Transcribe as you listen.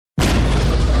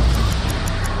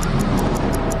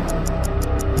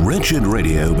Wretched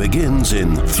Radio begins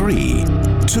in 3,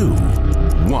 2,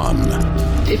 1.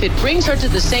 If it brings her to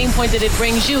the same point that it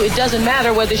brings you, it doesn't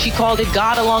matter whether she called it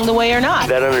God along the way or not.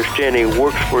 That understanding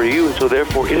works for you, and so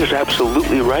therefore it is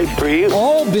absolutely right for you.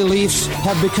 All beliefs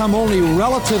have become only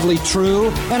relatively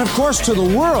true, and of course to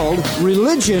the world,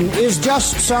 religion is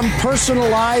just some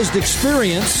personalized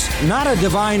experience, not a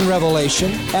divine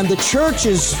revelation, and the church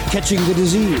is catching the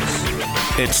disease.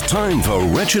 It's time for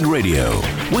Wretched Radio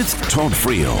with Todd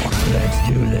Friel. Let's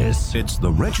do this. It's the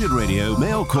Wretched Radio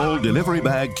mail call delivery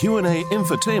bag Q&A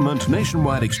infotainment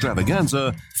nationwide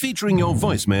extravaganza featuring your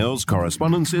voicemails,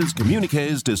 correspondences,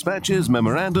 communiques, dispatches,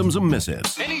 memorandums, and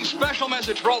missives. Any special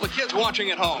message for all the kids watching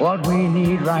at home? What we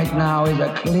need right now is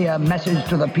a clear message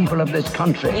to the people of this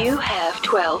country. You have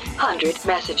 1,200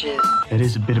 messages. That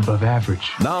is a bit above average.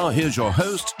 Now here's your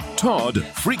host, Todd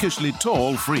Freakishly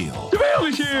Tall Friel. The mail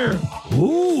is here!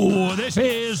 Ooh, this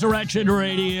is Wretched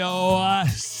Radio.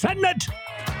 Send it,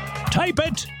 type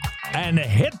it, and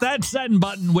hit that send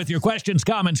button with your questions,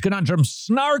 comments, conundrums,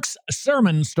 snarks,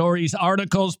 sermon stories,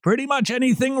 articles, pretty much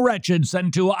anything wretched.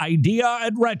 Send to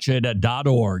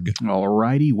idea@wretched.org. All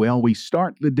righty. Well, we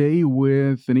start the day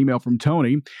with an email from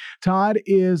Tony. Todd,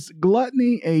 is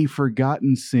gluttony a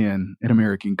forgotten sin in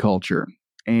American culture?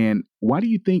 And why do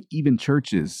you think even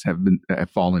churches have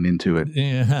fallen into it?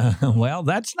 Yeah, well,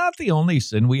 that's not the only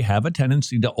sin we have a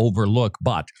tendency to overlook,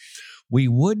 but we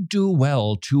would do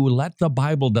well to let the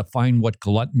Bible define what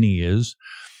gluttony is,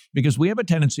 because we have a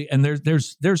tendency, and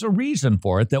there's a reason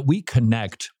for it, that we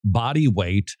connect body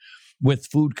weight with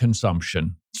food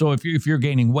consumption. So if you're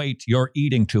gaining weight, you're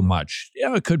eating too much.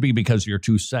 Yeah, it could be because you're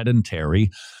too sedentary.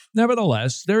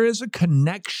 Nevertheless, there is a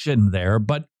connection there,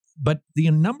 but the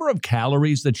number of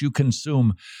calories that you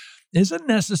consume isn't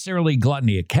necessarily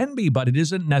gluttony. It can be, but it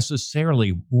isn't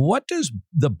necessarily. What does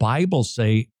the Bible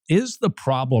say is the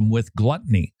problem with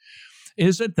gluttony?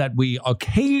 Is it that we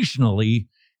occasionally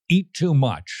eat too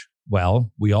much?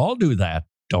 Well, we all do that,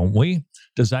 don't we?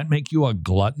 Does that make you a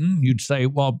glutton? You'd say,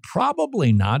 well,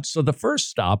 probably not. So the first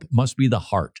stop must be the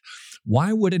heart.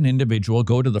 Why would an individual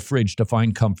go to the fridge to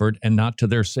find comfort and not to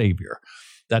their Savior?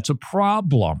 That's a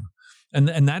problem. And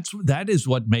that is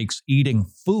what makes eating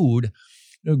food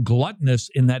gluttonous,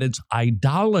 in that it's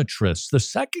idolatrous. The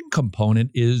second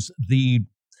component is the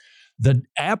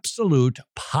absolute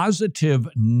positive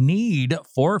need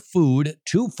for food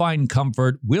to find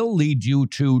comfort will lead you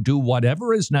to do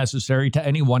whatever is necessary to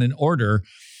anyone in order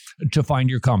to find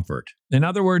your comfort. In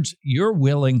other words, you're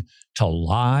willing to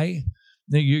lie.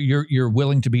 You're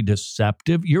willing to be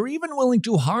deceptive. You're even willing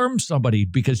to harm somebody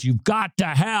because you've got to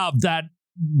have that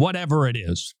whatever it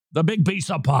is, the big piece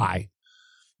of pie.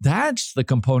 That's the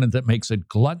component that makes it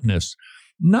gluttonous.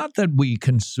 Not that we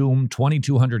consume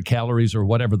 2,200 calories or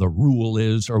whatever the rule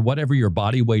is or whatever your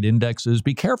body weight index is.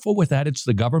 Be careful with that. It's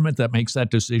the government that makes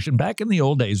that decision. Back in the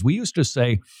old days, we used to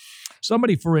say,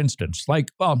 somebody, for instance,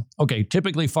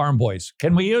 typically farm boys.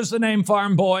 Can we use the name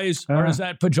farm boys, or is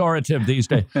that pejorative these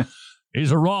days?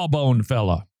 He's a raw-boned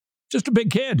fella. Just a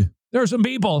big kid. There are some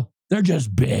people, they're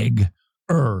just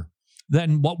big-er.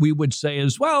 Then what we would say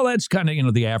is, well, that's kind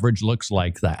of, the average looks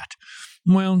like that.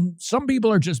 Well, some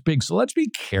people are just big, so let's be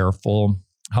careful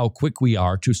how quick we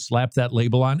are to slap that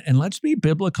label on, and let's be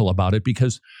biblical about it,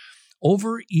 because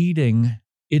overeating,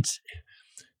 it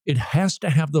has to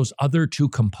have those other two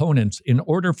components in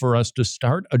order for us to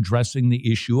start addressing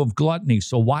the issue of gluttony.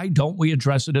 So why don't we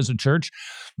address it as a church?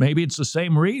 Maybe it's the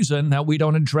same reason that we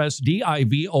don't address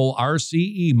divorce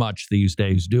much these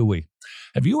days, do we?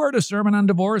 Have you heard a sermon on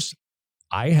divorce?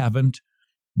 I haven't.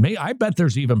 I bet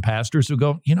there's even pastors who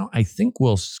go, I think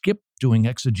we'll skip doing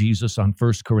exegesis on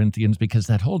 1 Corinthians because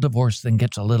that whole divorce thing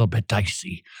gets a little bit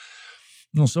dicey.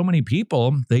 Well, so many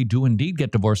people, they do indeed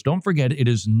get divorced. Don't forget, it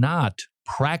is not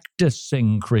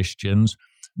practicing Christians,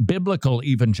 biblical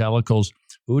evangelicals,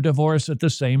 who divorce at the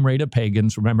same rate of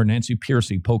pagans. Remember, Nancy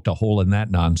Pearcey poked a hole in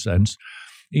that nonsense.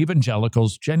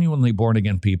 Evangelicals, genuinely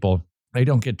born-again people, they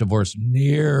don't get divorced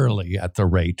nearly at the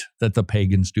rate that the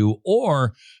pagans do,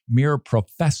 or mere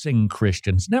professing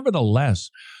Christians. Nevertheless,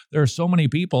 there are so many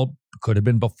people, could have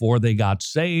been before they got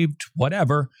saved,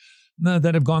 whatever,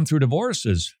 that have gone through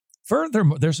divorces.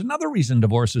 Furthermore, there's another reason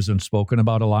divorce isn't spoken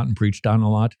about a lot and preached on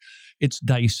a lot. It's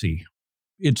dicey.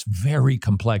 It's very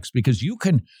complex, because you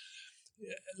can,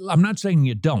 I'm not saying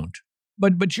you don't,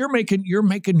 but you're making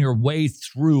your way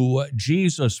through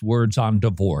Jesus' words on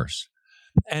divorce.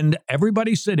 And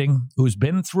everybody sitting who's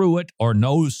been through it or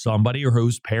knows somebody or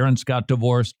whose parents got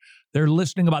divorced, they're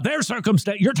listening about their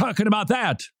circumstance. You're talking about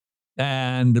that.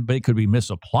 and they could be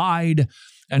misapplied,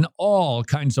 and all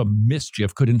kinds of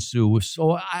mischief could ensue.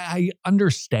 So I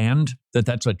understand that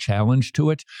that's a challenge to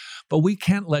it, but we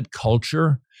can't let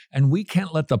culture and we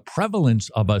can't let the prevalence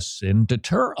of a sin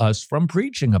deter us from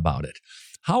preaching about it.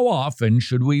 How often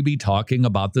should we be talking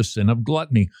about the sin of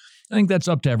gluttony? I think that's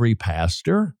up to every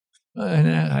pastor.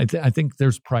 And I think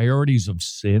there's priorities of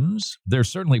sins. There's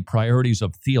certainly priorities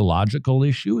of theological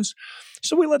issues.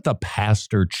 So we let the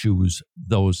pastor choose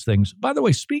those things. By the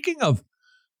way, speaking of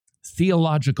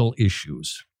theological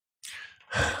issues,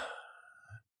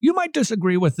 you might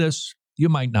disagree with this. You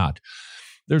might not.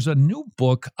 There's a new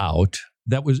book out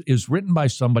that is written by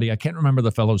somebody. I can't remember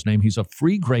the fellow's name. He's a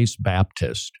Free Grace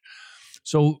Baptist.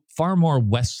 So far more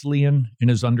Wesleyan in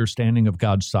his understanding of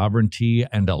God's sovereignty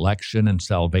and election and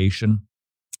salvation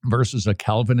versus a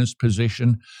Calvinist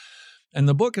position. And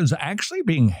the book is actually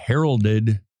being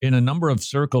heralded in a number of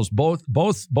circles,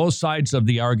 both sides of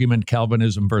the argument,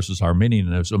 Calvinism versus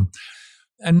Arminianism.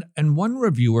 And one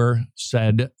reviewer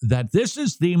said that this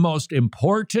is the most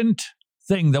important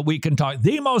thing that we can talk,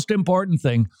 the most important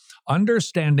thing,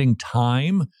 understanding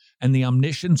time and the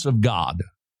omniscience of God.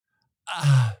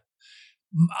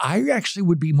 I actually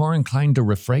would be more inclined to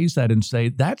rephrase that and say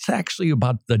that's actually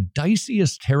about the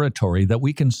diciest territory that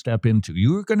we can step into.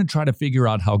 You're going to try to figure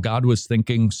out how God was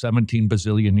thinking 17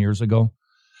 bazillion years ago.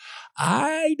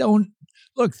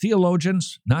 Look,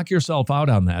 theologians, knock yourself out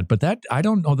on that, but I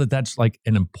don't know that that's like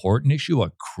an important issue,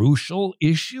 a crucial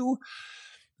issue.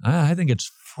 I think it's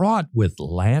fraught with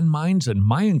landmines, and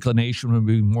my inclination would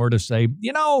be more to say,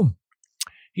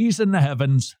 he's in the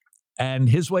heavens, and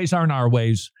his ways aren't our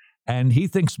ways. And he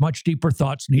thinks much deeper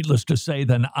thoughts, needless to say,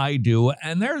 than I do.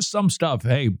 And there's some stuff,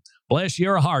 hey, bless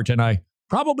your heart. And I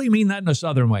probably mean that in a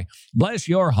Southern way. Bless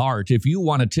your heart. If you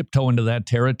want to tiptoe into that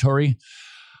territory,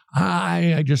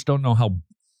 I just don't know how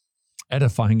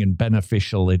edifying and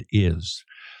beneficial it is.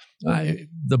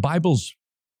 The Bible's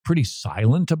pretty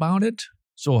silent about it.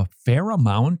 So a fair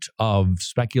amount of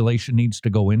speculation needs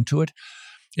to go into it.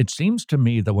 It seems to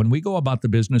me that when we go about the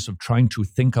business of trying to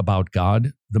think about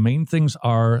God, the main things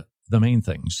are the main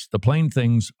things. The plain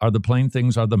things are the plain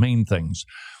things are the main things.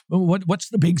 What's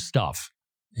the big stuff?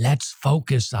 Let's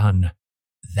focus on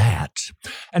that.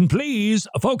 And please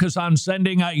focus on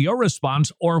sending your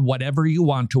response or whatever you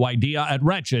want to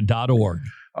idea@wretched.org.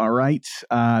 All right.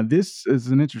 This is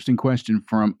an interesting question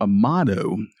from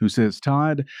Amato, who says,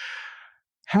 Todd,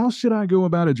 how should I go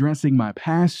about addressing my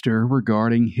pastor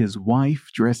regarding his wife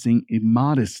dressing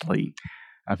immodestly?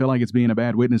 I feel like it's being a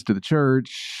bad witness to the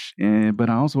church, but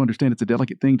I also understand it's a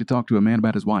delicate thing to talk to a man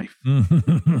about his wife.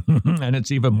 And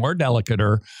it's even more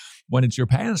delicater when it's your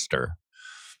pastor.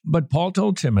 But Paul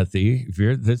told Timothy,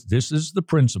 this is the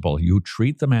principle. You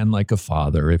treat the man like a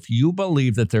father. If you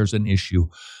believe that there's an issue,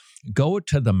 go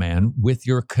to the man with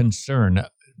your concern.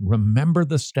 Remember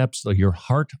the steps, though. Your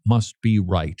heart must be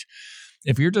right.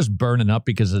 If you're just burning up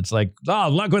because it's like, oh,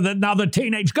 look at it, now the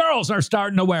teenage girls are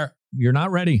starting to wear, you're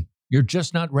not ready. You're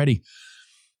just not ready.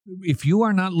 If you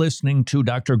are not listening to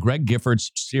Dr. Greg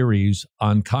Gifford's series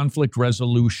on conflict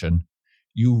resolution,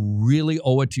 you really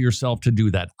owe it to yourself to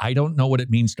do that. I don't know what it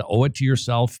means to owe it to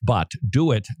yourself, but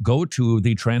do it. Go to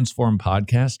the Transform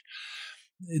podcast.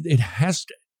 It has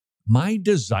to, my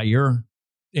desire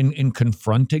in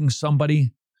confronting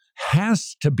somebody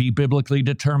has to be biblically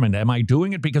determined. Am I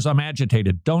doing it because I'm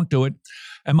agitated? Don't do it.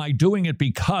 Am I doing it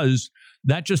because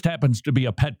that just happens to be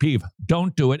a pet peeve?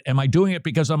 Don't do it. Am I doing it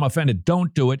because I'm offended?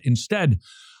 Don't do it. Instead,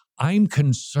 I'm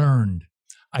concerned.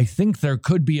 I think there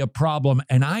could be a problem,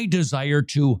 and I desire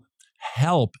to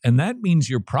help. And that means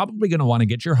you're probably going to want to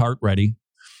get your heart ready.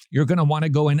 You're going to want to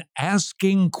go in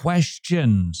asking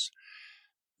questions.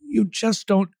 You just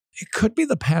don't, it could be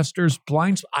the pastor's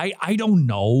blind spot. I don't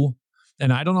know.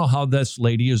 And I don't know how this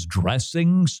lady is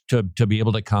dressing to be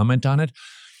able to comment on it.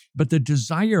 But the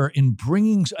desire in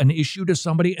bringing an issue to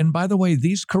somebody, and by the way,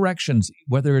 these corrections,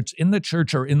 whether it's in the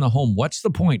church or in the home, what's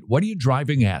the point? What are you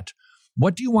driving at?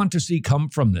 What do you want to see come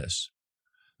from this?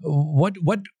 What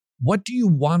do you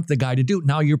want the guy to do?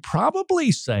 Now, you're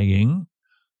probably saying,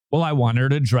 well, I want her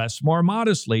to dress more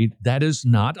modestly. That is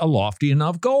not a lofty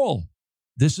enough goal.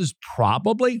 This is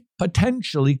probably,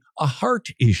 potentially, a heart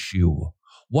issue.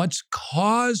 What's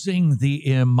causing the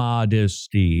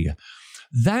immodesty?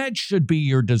 That should be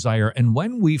your desire. And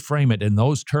when we frame it in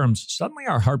those terms, suddenly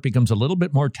our heart becomes a little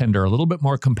bit more tender, a little bit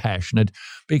more compassionate,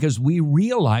 because we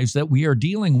realize that we are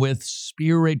dealing with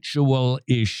spiritual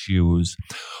issues.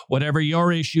 Whatever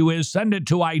your issue is, send it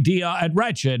to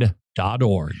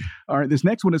idea@wretched.org. All right, this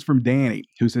next one is from Danny,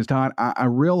 who says, Todd, I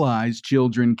realize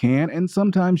children can and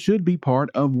sometimes should be part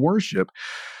of worship.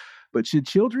 But should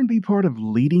children be part of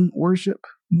leading worship?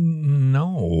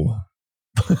 No.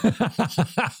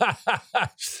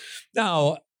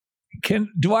 Now,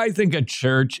 do I think a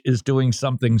church is doing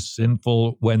something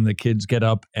sinful when the kids get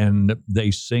up and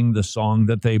they sing the song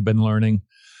that they've been learning?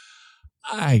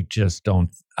 I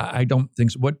don't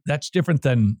think so. That's different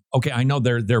than, okay, I know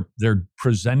they're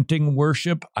presenting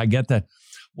worship. I get that.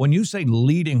 When you say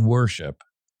leading worship,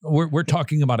 we're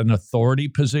talking about an authority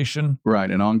position.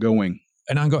 Right, and ongoing.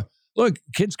 Look,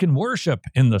 kids can worship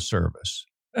in the service,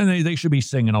 and they should be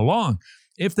singing along.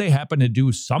 If they happen to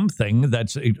do something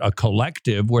that's a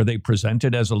collective where they present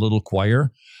it as a little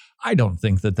choir, I don't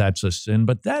think that that's a sin,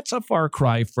 but that's a far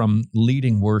cry from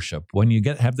leading worship. When you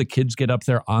have the kids get up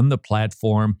there on the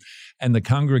platform and the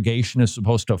congregation is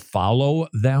supposed to follow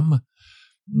them,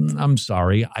 I'm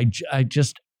sorry. I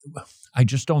just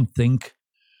don't think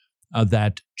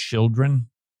that children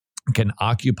can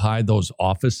occupy those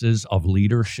offices of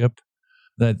leadership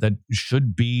that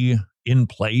should be in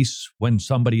place when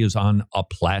somebody is on a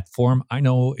platform. I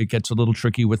know it gets a little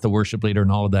tricky with the worship leader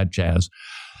and all of that jazz.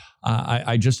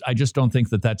 I just don't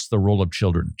think that that's the role of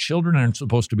children. Children aren't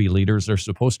supposed to be leaders. They're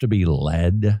supposed to be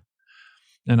led.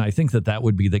 And I think that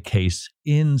would be the case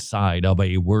inside of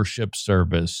a worship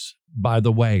service. By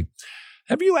the way,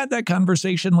 have you had that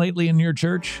conversation lately in your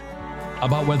church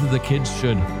about whether the kids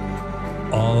should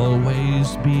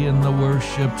always be in the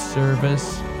worship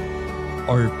service?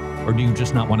 Or do you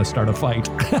just not want to start a fight?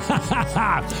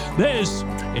 This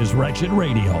is Wretched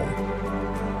Radio.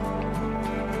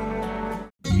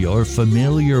 You're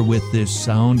familiar with this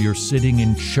sound. You're sitting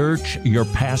in church. Your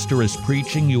pastor is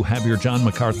preaching. You have your John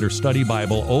MacArthur Study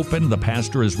Bible open. The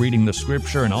pastor is reading the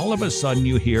scripture, and all of a sudden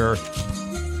you hear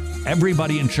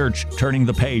everybody in church turning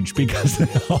the page because they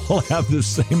all have the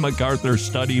same MacArthur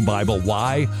Study Bible.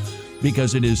 Why?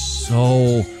 Because it is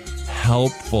so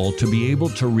helpful to be able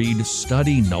to read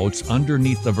study notes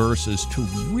underneath the verses to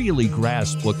really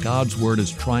grasp what God's Word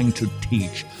is trying to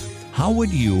teach. How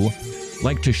would you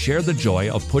like to share the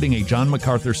joy of putting a John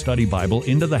MacArthur Study Bible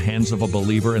into the hands of a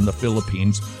believer in the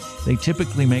Philippines? They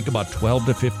typically make about $12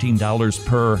 to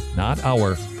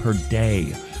 $15 per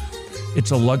day.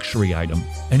 It's a luxury item,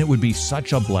 and it would be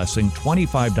such a blessing.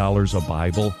 $25 a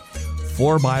Bible,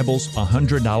 4 Bibles,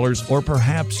 $100, or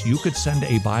perhaps you could send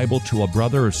a Bible to a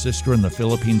brother or sister in the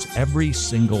Philippines every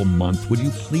single month. Would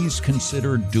you please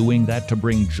consider doing that to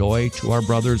bring joy to our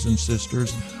brothers and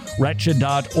sisters?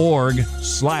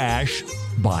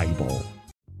 Wretched.org/Bible.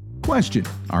 Question: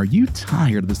 are you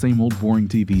tired of the same old boring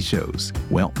TV shows?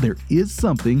 Well, there is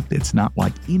something that's not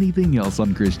like anything else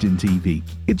on Christian TV.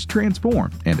 It's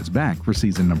Transformed, and it's back for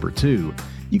season number 2.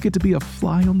 You get to be a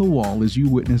fly on the wall as you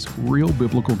witness real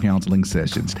biblical counseling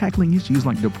sessions tackling issues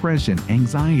like depression,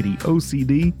 anxiety,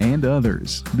 OCD, and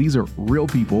others. These are real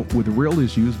people with real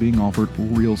issues being offered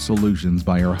real solutions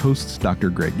by our hosts, Dr.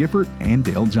 Greg Gifford and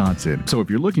Dale Johnson. So if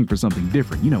you're looking for something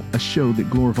different, a show that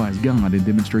glorifies God and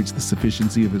demonstrates the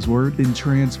sufficiency of His Word, then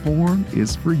Transform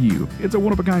is for you. It's a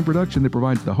one-of-a-kind production that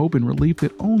provides the hope and relief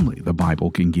that only the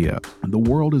Bible can give. The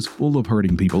world is full of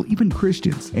hurting people, even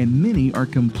Christians, and many are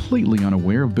completely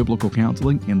unaware of biblical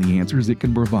counseling and the answers it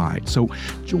can provide. So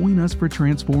join us for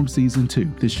Transform Season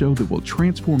 2, the show that will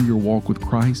transform your walk with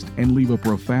Christ and leave a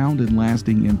profound and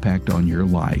lasting impact on your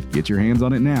life. Get your hands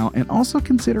on it now, and also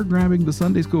consider grabbing the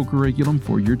Sunday School curriculum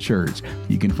for your church.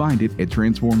 You can find it at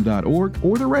transform.org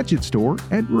or the Wretched store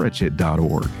at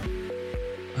wretched.org.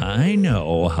 I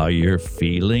know how you're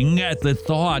feeling at the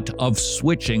thought of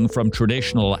switching from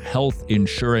traditional health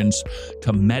insurance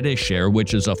to MediShare,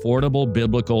 which is affordable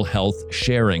biblical health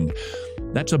sharing.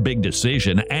 That's a big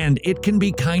decision, and it can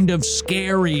be kind of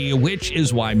scary, which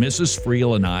is why Mrs.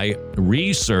 Friel and I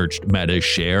researched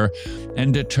MediShare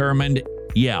and determined,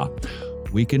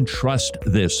 we can trust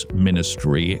this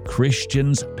ministry.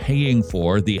 Christians paying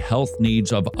for the health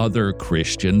needs of other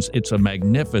Christians. It's a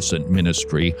magnificent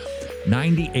ministry.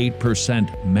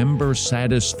 98% member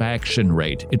satisfaction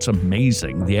rate. It's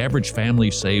amazing. The average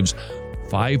family saves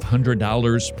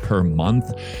 $500 per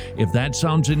month. If that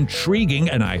sounds intriguing,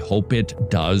 and I hope it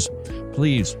does,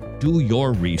 please do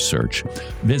your research.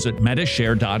 Visit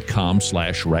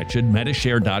medishare.com/wretched,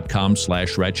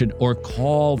 medishare.com/wretched, or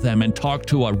call them and talk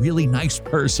to a really nice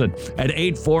person at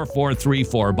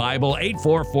 844-34-BIBLE,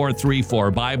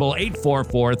 844-34-BIBLE,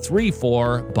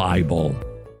 844-34-BIBLE.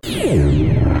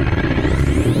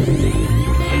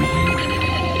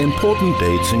 Important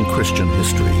dates in Christian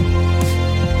history.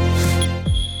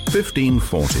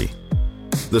 1540.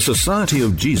 The Society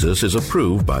of Jesus is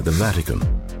approved by the Vatican.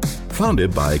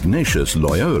 Founded by Ignatius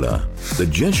Loyola, the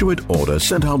Jesuit order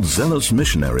sent out zealous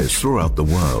missionaries throughout the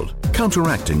world.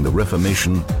 counteracting the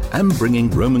Reformation and bringing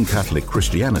Roman Catholic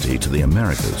Christianity to the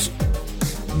Americas.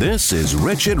 This is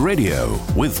Wretched Radio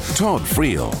with Todd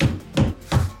Friel.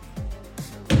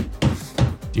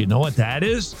 Do you know what that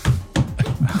is?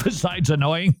 Besides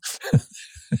annoying.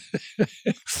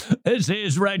 This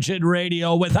is Wretched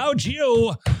Radio. Without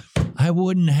you, I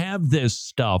wouldn't have this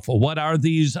stuff. What are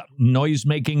these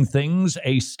noise-making things?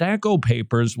 A stack of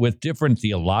papers with different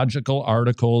theological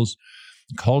articles,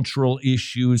 cultural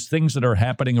issues, things that are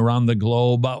happening around the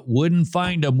globe. Wouldn't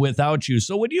find them without you.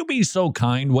 So would you be so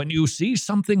kind when you see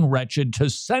something wretched to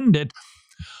send it,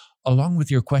 along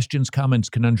with your questions, comments,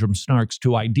 conundrums, snarks,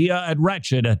 to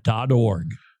idea@wretched.org.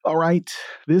 All right.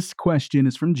 This question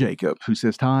is from Jacob, who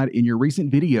says, Todd, in your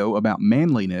recent video about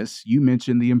manliness, you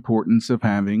mentioned the importance of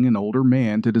having an older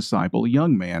man to disciple a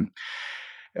young man.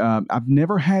 I've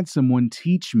never had someone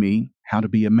teach me how to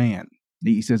be a man.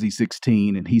 He says he's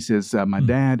 16, and he says, my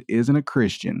dad isn't a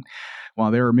Christian. While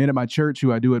there are men at my church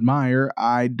who I do admire,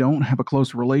 I don't have a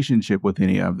close relationship with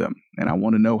any of them. And I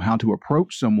want to know how to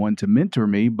approach someone to mentor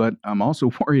me, but I'm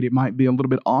also worried it might be a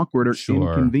little bit awkward or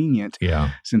inconvenient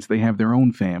since they have their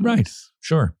own families. Right,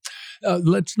 sure.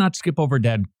 Let's not skip over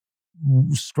dad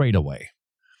straight away.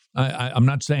 I'm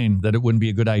not saying that it wouldn't be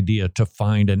a good idea to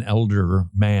find an elder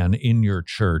man in your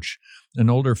church, an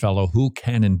older fellow who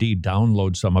can indeed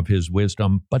download some of his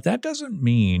wisdom, but that doesn't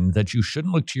mean that you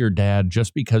shouldn't look to your dad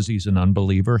just because he's an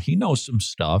unbeliever. He knows some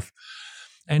stuff.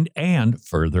 And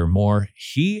furthermore,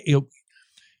 he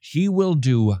will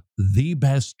do the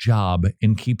best job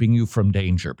in keeping you from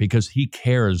danger because he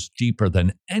cares deeper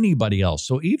than anybody else.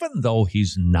 So even though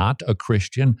he's not a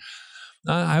Christian,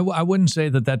 I wouldn't say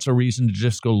that that's a reason to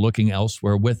just go looking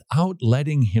elsewhere without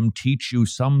letting him teach you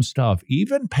some stuff.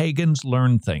 Even pagans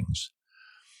learn things.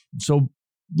 So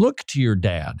look to your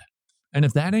dad. And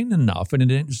if that ain't enough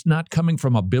and it's not coming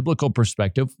from a biblical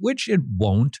perspective, which it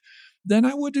won't, then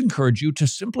I would encourage you to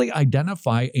simply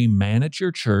identify a man at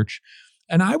your church.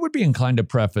 And I would be inclined to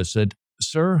preface it,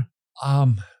 sir,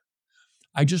 I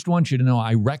just want you to know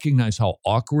I recognize how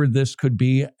awkward this could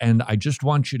be. And I just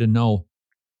want you to know,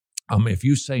 if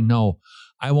you say no,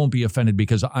 I won't be offended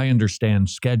because I understand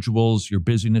schedules, your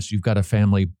busyness, you've got a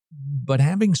family. But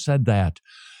having said that,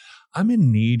 I'm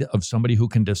in need of somebody who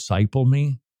can disciple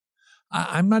me.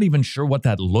 I'm not even sure what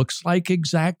that looks like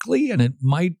exactly, and it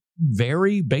might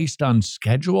vary based on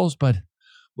schedules, but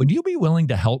would you be willing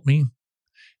to help me?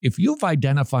 If you've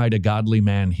identified a godly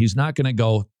man, he's not going to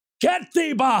go, "Get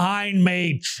thee behind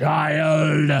me,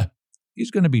 child."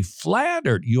 He's going to be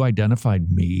flattered. You identified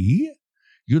me?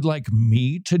 You'd like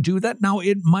me to do that? Now,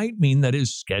 it might mean that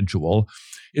his schedule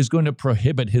is going to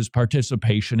prohibit his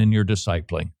participation in your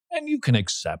discipling, and you can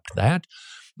accept that.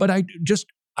 But I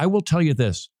will tell you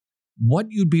this. What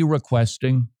you'd be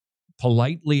requesting,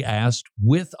 politely asked,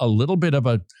 with a little bit of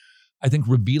I think,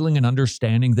 revealing an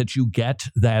understanding that you get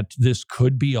that this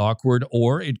could be awkward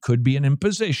or it could be an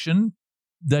imposition,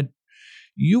 that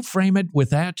you frame it with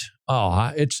that,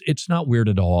 it's not weird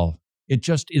at all. It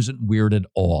just isn't weird at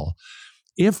all.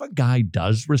 If a guy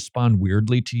does respond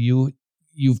weirdly to you,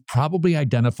 you've probably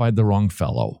identified the wrong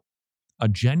fellow. A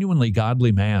genuinely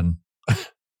godly man.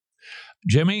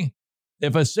 Jimmy,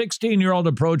 if a 16-year-old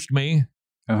approached me,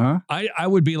 I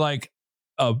would be like,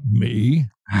 me?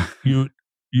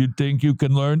 You think you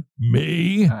can learn?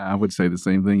 Me? I would say the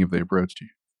same thing if they approached you.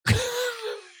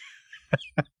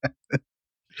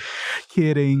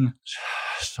 Kidding.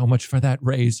 So much for that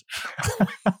raise.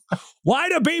 Why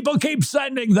do people keep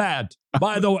sending that?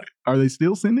 By the way, are they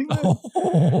still sending that?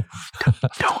 Oh.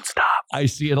 Don't stop. I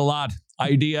see it a lot.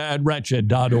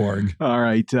 Idea@wretched.org. All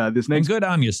right. This next. And good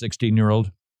on you,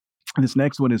 16-year-old. This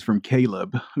next one is from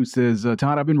Caleb, who says,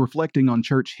 Todd, I've been reflecting on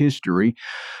church history,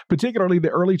 particularly the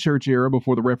early church era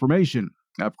before the Reformation.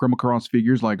 I've come across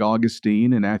figures like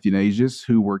Augustine and Athanasius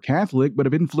who were Catholic, but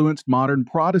have influenced modern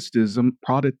Protestantism,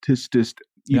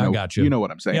 I got you. You know what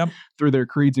I'm saying, through their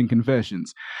creeds and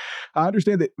confessions. I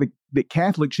understand that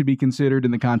Catholic should be considered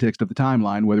in the context of the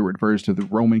timeline, whether it refers to the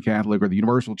Roman Catholic or the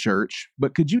Universal Church.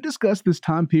 But could you discuss this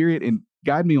time period and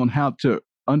guide me on how to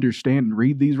understand and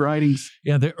read these writings?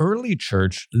 Yeah, the early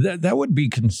church, that would be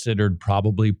considered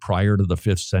probably prior to the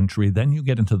 5th century. Then you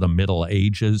get into the Middle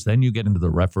Ages. Then you get into the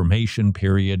Reformation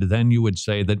period. Then you would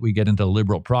say that we get into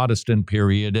liberal Protestant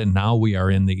period. And now we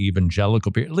are in the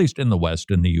evangelical period, at least in the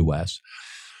West, in the U.S.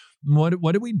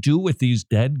 What do we do with these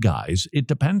dead guys? It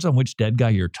depends on which dead guy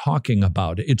you're talking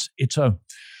about. It's a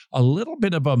little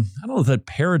bit of I don't know that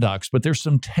paradox, but there's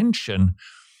some tension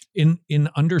in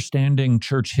understanding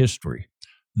church history.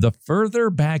 The further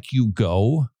back you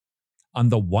go, on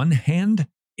the one hand,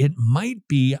 it might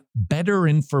be better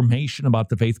information about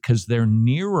the faith because they're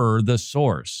nearer the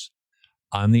source.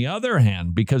 On the other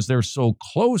hand, because they're so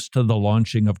close to the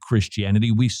launching of Christianity,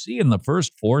 we see in the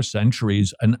first 4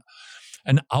 centuries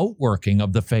an outworking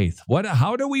of the faith.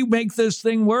 How do we make this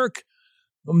thing work?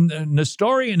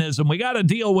 Nestorianism, we got to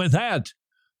deal with that.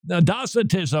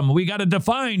 Docetism, we got to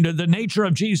define the nature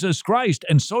of Jesus Christ.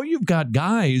 And so you've got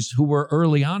guys who were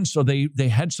early on, so they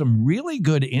had some really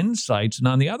good insights. And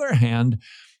on the other hand,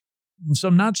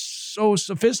 some not so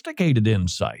sophisticated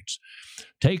insights.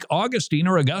 Take Augustine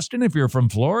or Augustine if you're from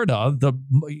Florida.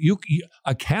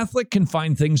 A Catholic can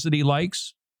find things that he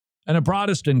likes, and a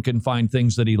Protestant can find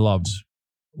things that he loves.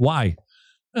 Why?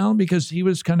 Well, because he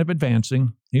was kind of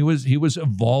advancing. He was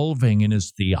evolving in his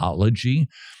theology.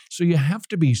 So you have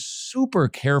to be super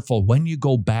careful when you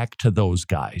go back to those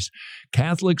guys.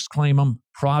 Catholics claim them,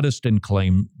 Protestants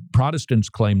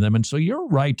claim them. And so you're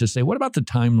right to say, what about the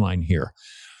timeline here?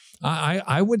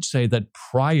 I would say that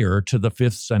prior to the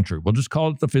 5th century, we'll just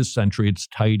call it the 5th century, it's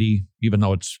tidy, even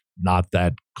though it's not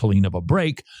that clean of a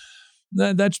break.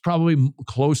 That's probably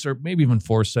closer, maybe even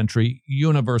 4th century,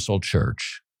 universal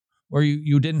church, where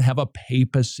you didn't have a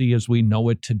papacy as we know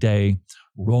it today.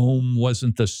 Rome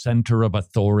wasn't the center of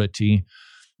authority.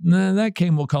 That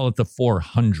came, we'll call it the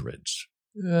 400s.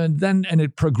 And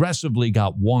it progressively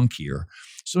got wonkier.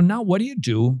 So now what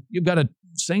do? You've got a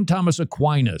St. Thomas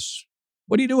Aquinas.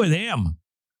 What do you do with him?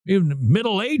 Even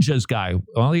Middle Ages guy.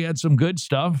 Well, he had some good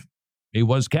stuff. He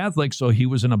was Catholic, so he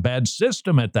was in a bad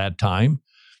system at that time.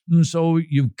 And so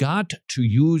you've got to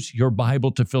use your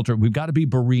Bible to filter. We've got to be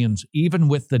Bereans, even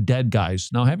with the dead guys.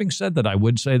 Now, having said that, I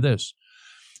would say this.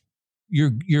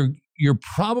 You're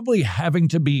probably having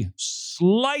to be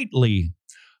slightly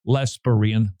less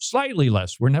Berean, slightly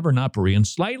less. We're never not Berean,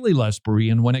 slightly less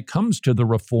Berean when it comes to the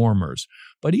reformers.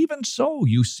 But even so,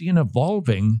 you see an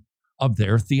evolving of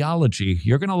their theology.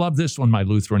 You're going to love this one, my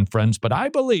Lutheran friends, but I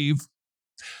believe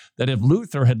that if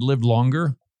Luther had lived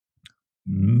longer,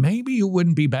 maybe you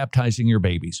wouldn't be baptizing your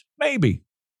babies. Maybe.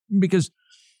 Because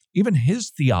even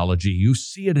his theology, you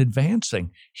see it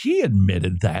advancing. He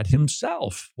admitted that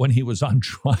himself when he was on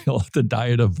trial at the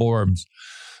Diet of Worms.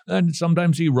 And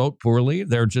sometimes he wrote poorly.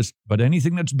 But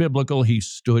anything that's biblical, he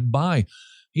stood by.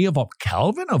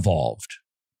 Calvin evolved,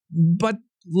 but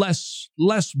less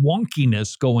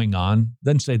wonkiness going on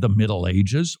than, say, the Middle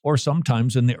Ages or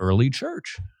sometimes in the early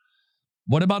church.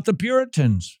 What about the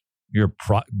Puritans?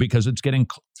 Because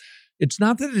it's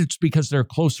not that it's because they're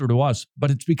closer to us, but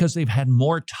it's because they've had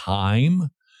more time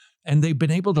and they've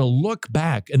been able to look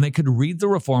back and they could read the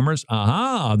reformers.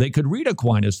 They could read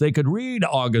Aquinas. They could read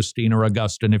Augustine or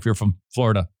Augustine if you're from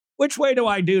Florida. Which way do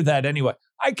I do that anyway?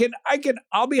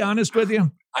 I'll be honest with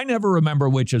you. I never remember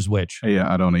which is which.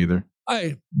 Yeah, I don't either.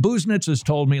 Buznitz has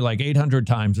told me like 800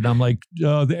 times, and I'm like,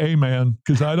 the amen,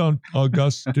 because I don't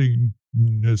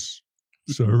Augustine-ness,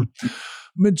 sir.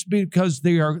 It's because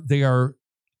they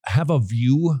have a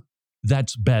view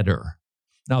that's better.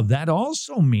 Now, that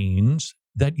also means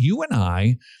that you and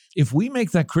I, if we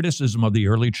make that criticism of the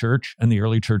early church and the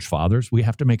early church fathers, we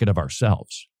have to make it of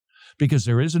ourselves. Because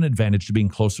there is an advantage to being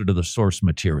closer to the source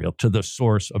material, to the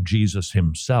source of Jesus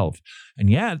himself. And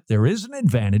yet, there is an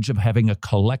advantage of having a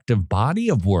collective body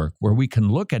of work where we can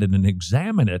look at it and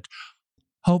examine it,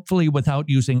 hopefully without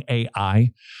using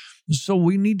AI. So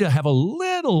we need to have a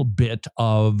little bit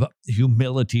of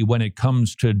humility when it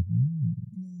comes to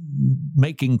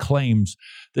making claims.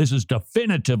 This is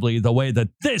definitively the way that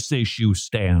this issue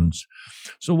stands.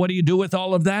 So what do you do with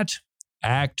all of that?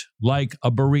 Act like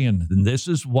a Berean. And this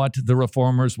is what the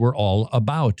reformers were all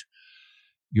about.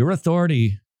 Your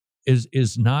authority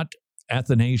is not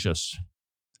Athanasius.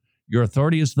 Your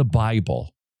authority is the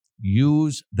Bible.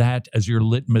 Use that as your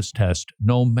litmus test,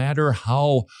 no matter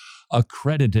how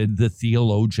accredited the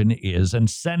theologian is, and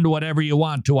send whatever you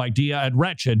want to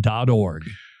idea@wretched.org.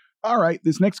 All right,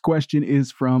 this next question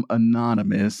is from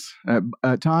Anonymous.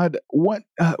 Todd, what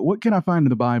can I find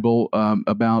in the Bible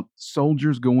about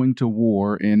soldiers going to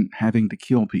war and having to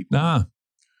kill people?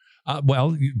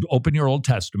 Well, you open your Old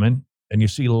Testament and you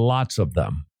see lots of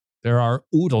them. There are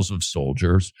oodles of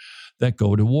soldiers that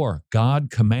go to war. God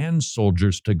commands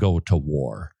soldiers to go to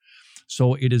war.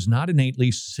 So it is not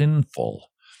innately sinful.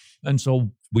 And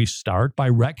so we start by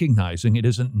recognizing it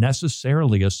isn't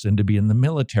necessarily a sin to be in the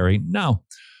military. Now,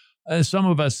 some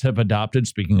of us have adopted,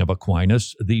 speaking of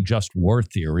Aquinas, the just war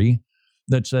theory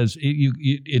that says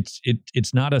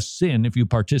it's not a sin if you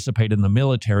participate in the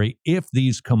military if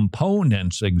these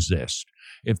components exist.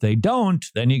 If they don't,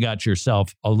 then you got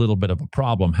yourself a little bit of a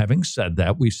problem. Having said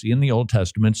that, we see in the Old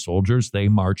Testament soldiers, they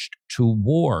marched to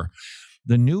war.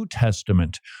 the New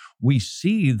Testament, we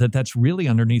see that that's really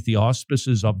underneath the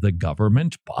auspices of the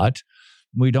government, but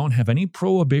we don't have any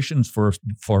prohibitions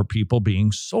for people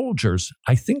being soldiers.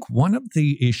 I think one of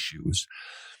the issues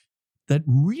that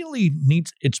really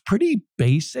needs, it's pretty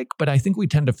basic, but I think we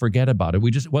tend to forget about it.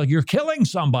 We just, well, you're killing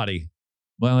somebody.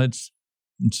 Well, it's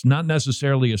not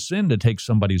necessarily a sin to take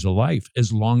somebody's life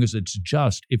as long as it's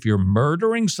just. If you're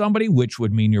murdering somebody, which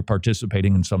would mean you're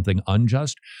participating in something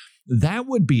unjust, that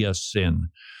would be a sin.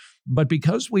 But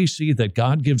because we see that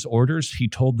God gives orders, he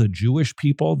told the Jewish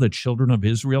people, the children of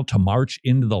Israel, to march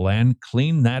into the land,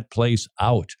 clean that place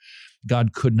out.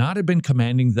 God could not have been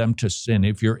commanding them to sin.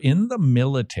 If you're in the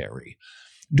military,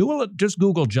 just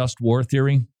Google just war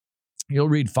theory. You'll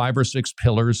read 5 or 6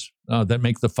 pillars that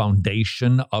make the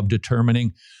foundation of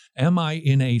determining, am I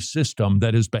in a system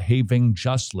that is behaving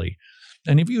justly?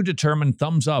 And if you determine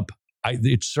thumbs up,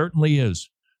 it certainly is,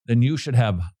 then you should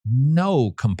have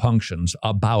no compunctions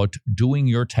about doing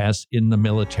your tasks in the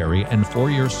military. And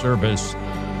for your service,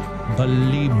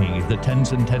 believe me, the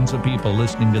tens and tens of people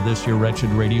listening to this, your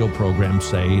wretched radio program,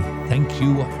 say thank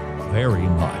you very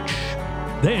much.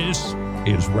 This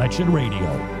is Wretched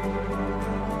Radio.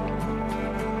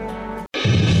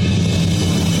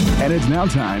 And it's now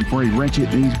time for a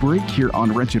Wretched News Break here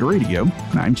on Wretched Radio.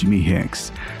 I'm Jimmy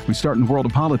Hicks. We start in the world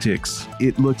of politics.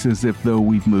 It looks as if though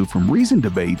we've moved from reasoned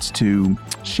debates to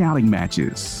shouting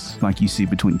matches like you see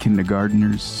between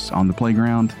kindergartners on the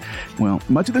playground. Well,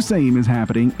 much of the same is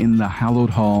happening in the hallowed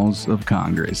halls of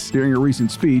Congress. During a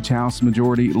recent speech, House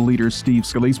Majority Leader Steve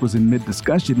Scalise was in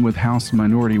mid-discussion with House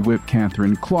Minority Whip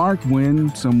Catherine Clark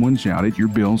when someone shouted, "Your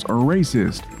bills are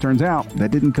racist." Turns out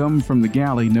that didn't come from the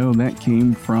galley. No, that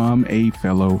came from a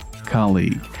fellow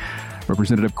colleague.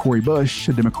 Representative Cori Bush,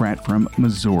 a Democrat from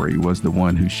Missouri, was the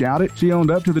one who shouted. She owned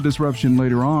up to the disruption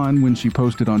later on when she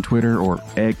posted on Twitter, or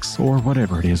X, or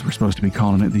whatever it is we're supposed to be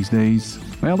calling it these days.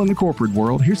 Well, in the corporate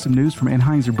world, here's some news from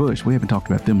Anheuser-Busch. We haven't talked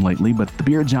about them lately, but the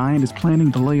beer giant is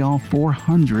planning to lay off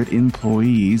 400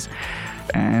 employees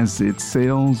as its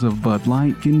sales of Bud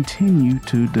Light continue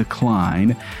to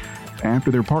decline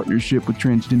after their partnership with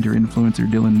transgender influencer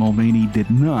Dylan Mulvaney did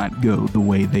not go the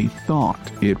way they thought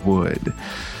it would.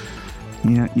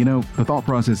 Yeah, the thought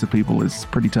process of people is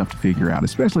pretty tough to figure out,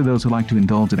 especially those who like to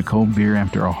indulge in a cold beer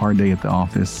after a hard day at the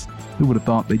office. Who would have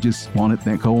thought they just wanted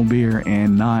that cold beer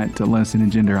and not a lesson in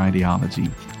gender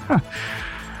ideology?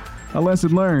 A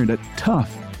lesson learned, a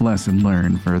tough lesson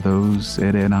learned for those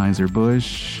at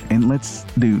Anheuser-Busch. And let's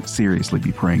seriously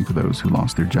be praying for those who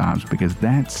lost their jobs, because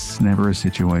that's never a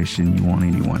situation you want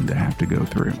anyone to have to go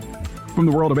through. From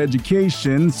the world of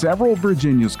education, several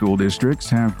Virginia school districts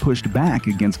have pushed back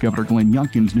against Governor Glenn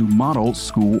Youngkin's new model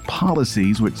school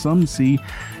policies, which some see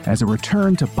as a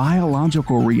return to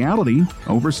biological reality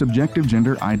over subjective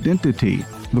gender identity.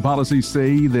 The policies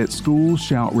say that schools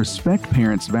shall respect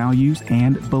parents' values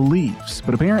and beliefs,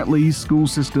 but apparently school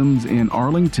systems in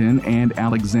Arlington and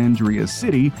Alexandria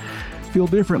City feel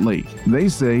differently. They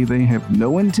say they have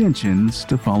no intentions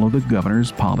to follow the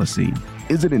governor's policy.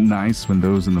 Isn't it nice when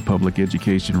those in the public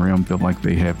education realm feel like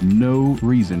they have no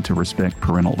reason to respect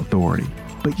parental authority,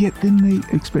 but yet then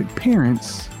they expect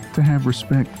parents to have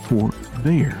respect for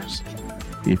theirs?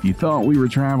 If you thought we were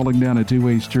traveling down a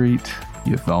two-way street,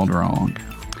 you thought wrong.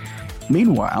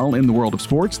 Meanwhile, in the world of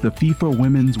sports, the FIFA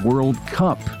Women's World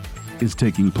Cup is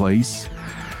taking place.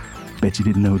 Bet you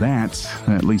didn't know that.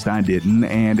 At least I didn't.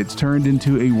 And it's turned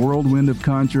into a whirlwind of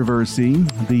controversy.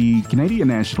 The Canadian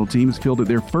national team has fielded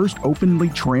their first openly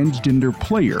transgender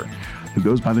player, who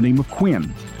goes by the name of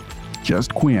Quinn.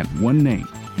 Just Quinn, one name.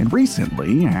 And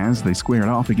recently, as they squared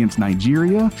off against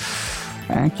Nigeria,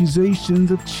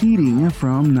 accusations of cheating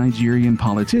from Nigerian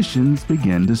politicians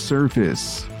began to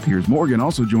surface. Piers Morgan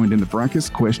also joined in the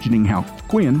fracas, questioning how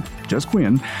Quinn, just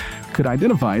Quinn, could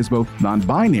identify as both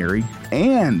non-binary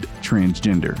and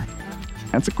transgender.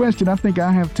 That's a question I think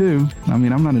I have too. I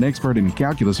mean, I'm not an expert in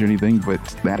calculus or anything, but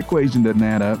that equation doesn't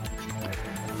add up.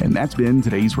 And that's been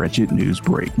today's Wretched News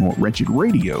Break. More Wretched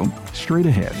Radio straight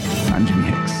ahead. I'm Jimmy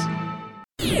Hicks.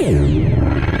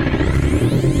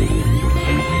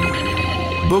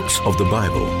 Books of the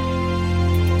Bible.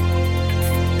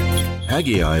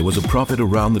 Haggai was a prophet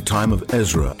around the time of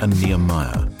Ezra and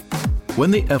Nehemiah. When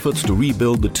the efforts to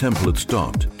rebuild the temple had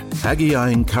stopped, Haggai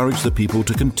encouraged the people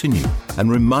to continue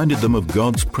and reminded them of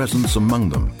God's presence among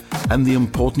them and the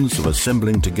importance of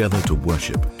assembling together to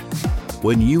worship.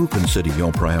 When you consider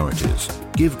your priorities,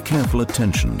 give careful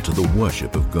attention to the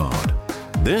worship of God.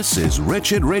 This is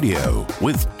Wretched Radio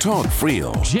with Todd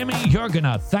Friel. Jimmy, you're going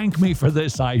to thank me for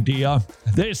this idea.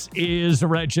 This is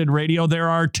Wretched Radio. There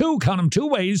are two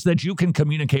ways that you can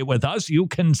communicate with us. You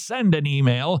can send an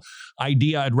email,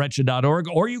 idea@wretched.org,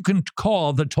 or you can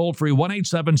call the toll-free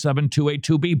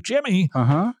 1-877-282-BEEP. Jimmy,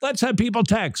 let's have people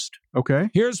text.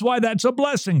 Okay. Here's why that's a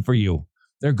blessing for you.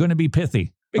 They're going to be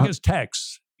pithy because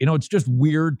texts. It's just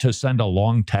weird to send a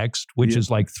long text, which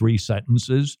is like 3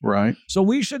 sentences. Right. So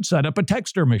we should set up a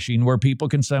texter machine where people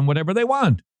can send whatever they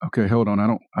want. Okay, hold on. I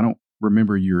don't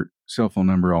remember your cell phone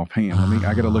number offhand.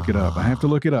 I got to look it up. I have to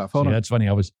look it up. Hold on. That's funny.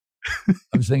 I was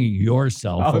thinking your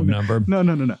cell phone number.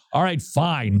 No. All right,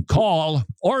 fine. Call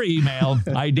or email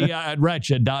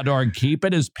idea@wretched.org. Keep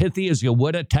it as pithy as you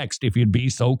would a text if you'd be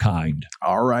so kind.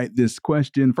 All right. First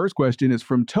question is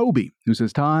from Toby, who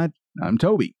says, Todd, I'm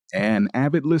Toby, an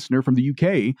avid listener from the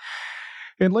UK.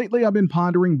 And lately I've been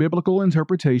pondering biblical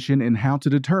interpretation and how to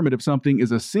determine if something is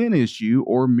a sin issue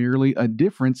or merely a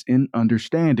difference in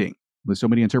understanding. With so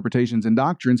many interpretations and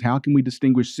doctrines, how can we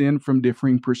distinguish sin from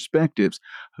differing perspectives?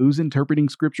 Who's interpreting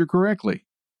Scripture correctly?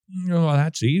 Well,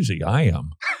 that's easy. I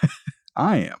am.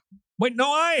 I am. Wait, no,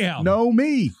 I am. No,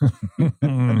 me.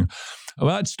 Well,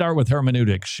 let's start with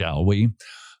hermeneutics, shall we?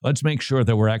 Let's make sure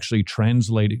that we're actually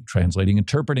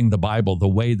interpreting the Bible the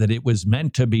way that it was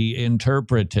meant to be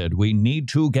interpreted. We need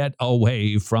to get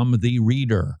away from the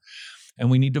reader. And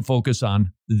we need to focus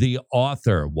on the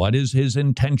author. What is his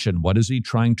intention? What is he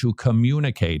trying to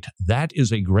communicate? That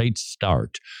is a great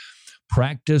start.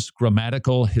 Practice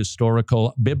grammatical,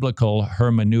 historical, biblical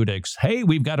hermeneutics. Hey,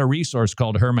 we've got a resource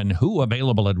called Herman Who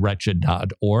available at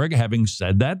wretched.org. Having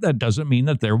said that, that doesn't mean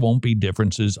that there won't be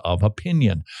differences of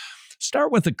opinion.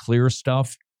 Start with the clear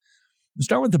stuff.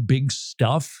 Start with the big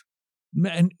stuff.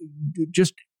 And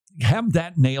just have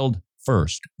that nailed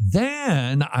first.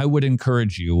 Then I would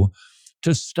encourage you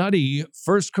to study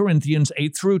 1 Corinthians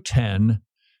 8 through 10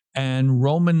 and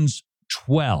Romans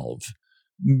 12,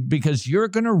 because you're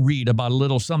going to read about a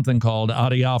little something called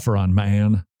adiaphoron,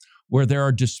 man, where there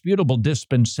are disputable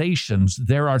dispensations.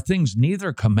 There are things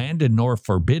neither commanded nor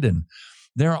forbidden.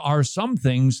 There are some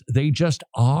things they just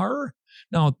are.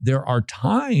 Now, there are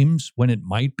times when it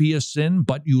might be a sin,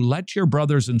 but you let your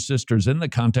brothers and sisters in the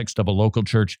context of a local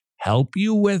church help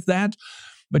you with that.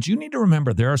 But you need to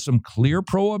remember there are some clear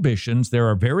prohibitions. There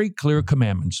are very clear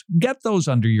commandments. Get those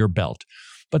under your belt.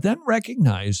 But then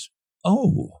recognize,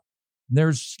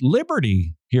 there's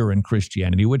liberty here in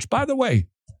Christianity, which, by the way,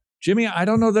 Jimmy, I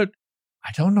don't know that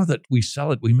we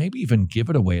sell it. We maybe even give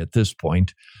it away at this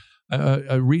point.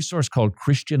 A resource called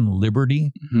Christian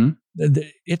Liberty. Mm-hmm.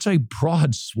 It's a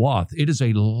broad swath. It is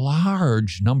a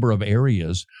large number of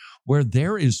areas where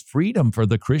there is freedom for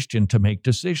the Christian to make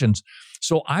decisions.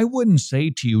 So I wouldn't say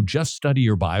to you, just study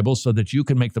your Bible so that you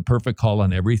can make the perfect call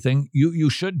on everything. You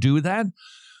should do that,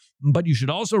 but you should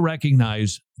also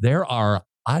recognize there are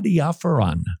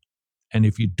adiaphoron. And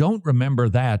if you don't remember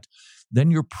that, then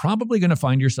you're probably going to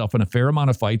find yourself in a fair amount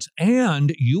of fights,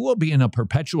 and you will be in a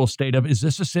perpetual state of, is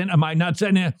this a sin? Am I not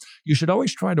sinning? You should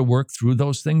always try to work through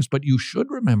those things, but you should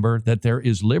remember that there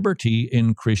is liberty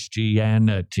in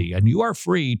Christianity, and you are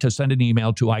free to send an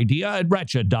email to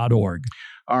idea@wretched.org.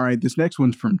 All right, this next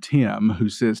one's from Tim, who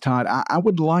says, Todd, I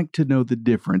would like to know the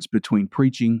difference between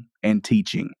preaching and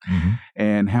teaching,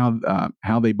 and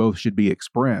how they both should be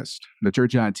expressed. The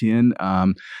church I attend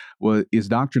is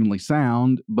doctrinally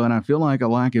sound, but I feel like a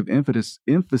lack of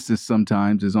emphasis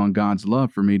sometimes is on God's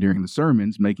love for me during the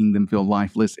sermons, making them feel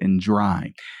lifeless and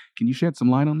dry. Can you shed some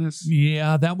light on this?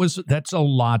 Yeah, that's a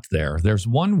lot there. There's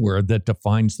one word that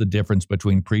defines the difference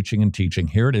between preaching and teaching.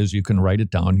 Here it is. You can write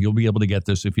it down. You'll be able to get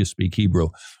this if you speak Hebrew.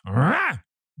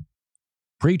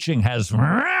 Preaching has,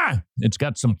 it's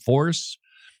got some force.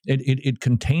 It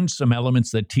contains some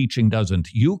elements that teaching doesn't.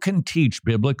 You can teach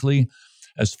biblically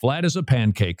as flat as a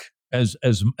pancake, as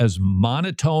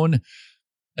monotone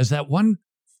as that one,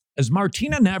 as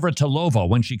Martina Navratilova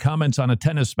when she comments on a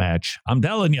tennis match. I'm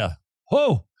telling you,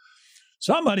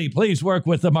 somebody please work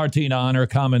with the Martina on her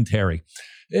commentary.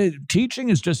 Teaching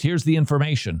is just, here's the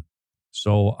information.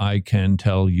 So I can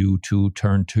tell you to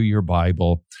turn to your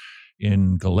Bible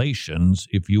in Galatians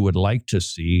if you would like to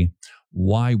see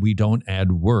why we don't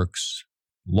add works,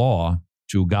 law,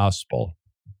 to gospel.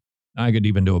 I could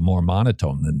even do it more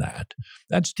monotone than that.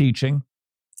 That's teaching.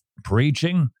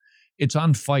 Preaching, it's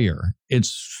on fire.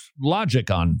 It's logic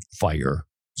on fire,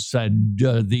 said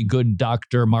the good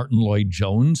Dr. Martin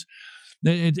Lloyd-Jones.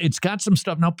 It's got some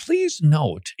stuff. Now, please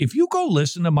note, if you go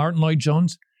listen to Martin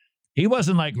Lloyd-Jones, he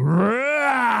wasn't like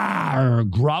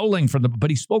growling but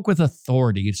he spoke with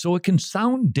authority. So it can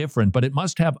sound different, but it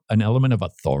must have an element of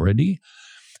authority,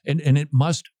 and it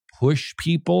must push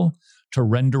people to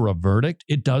render a verdict.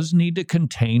 It does need to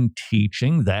contain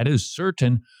teaching. That is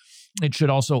certain. It should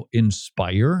also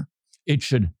inspire. It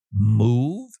should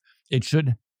move. It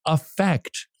should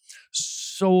affect.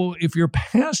 So if your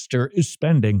pastor is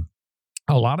spending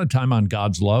a lot of time on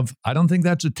God's love, I don't think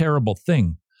that's a terrible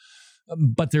thing.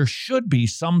 But there should be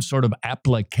some sort of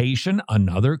application,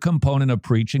 another component of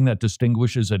preaching that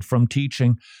distinguishes it from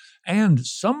teaching, and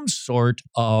some sort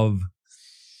of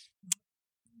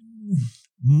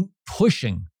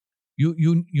pushing.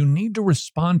 You need to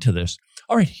respond to this.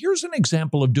 All right, here's an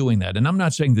example of doing that. And I'm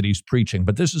not saying that he's preaching,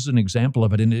 but this is an example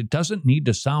of it, and it doesn't need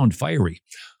to sound fiery.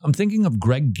 I'm thinking of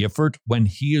Greg Gifford when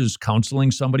he is counseling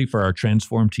somebody for our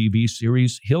Transform TV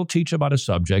series. He'll teach about a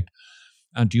subject.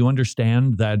 Do you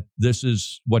understand that this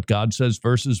is what God says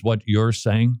versus what you're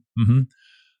saying? Mm-hmm.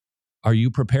 Are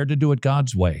you prepared to do it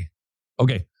God's way?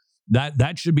 Okay,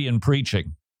 that should be in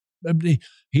preaching.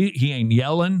 He ain't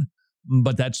yelling,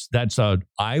 but that's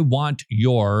I want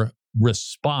your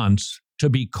response to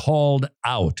be called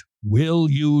out. Will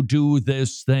you do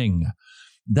this thing?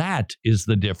 That is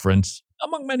the difference,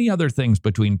 among many other things,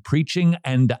 between preaching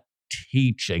and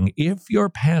teaching. If your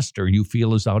pastor you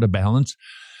feel is out of balance,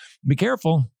 be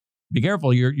careful. Be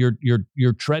careful.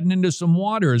 You're treading into some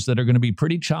waters that are going to be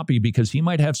pretty choppy because he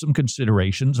might have some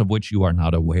considerations of which you are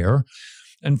not aware.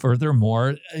 And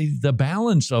furthermore, the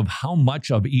balance of how much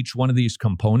of each one of these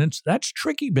components, that's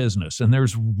tricky business. And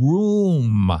there's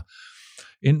room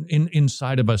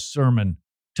inside of a sermon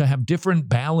to have different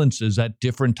balances at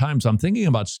different times. I'm thinking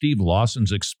about Steve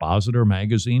Lawson's Expositor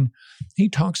magazine. He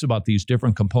talks about these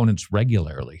different components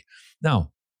regularly.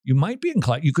 Now, you might be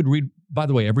inclined, you could read, by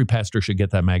the way, every pastor should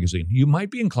get that magazine. You might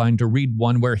be inclined to read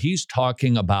one where he's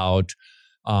talking about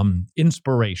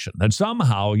inspiration, that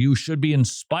somehow you should be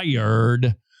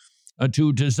inspired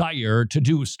to desire to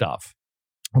do stuff.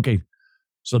 Okay,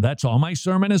 so that's all my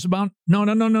sermon is about?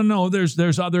 No.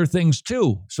 There's other things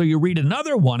too. So you read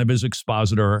another one of his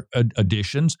Expositor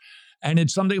editions, and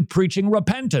it's something preaching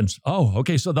repentance. Oh,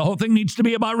 okay, so the whole thing needs to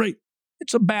be about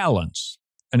it's a balance.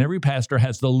 And every pastor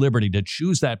has the liberty to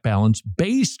choose that balance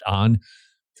based on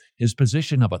his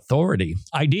position of authority.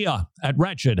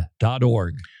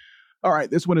 idea@wretched.org. All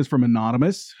right, this one is from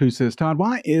Anonymous, who says, Todd,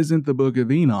 why isn't the book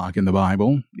of Enoch in the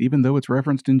Bible, even though it's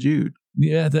referenced in Jude?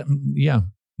 Yeah.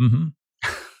 Mm-hmm.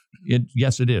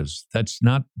 Yes, it is.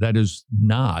 That is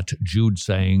not Jude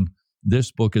saying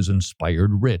this book is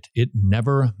inspired writ. It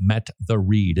never met the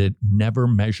reed. It never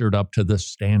measured up to the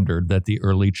standard that the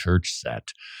early church set.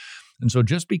 And so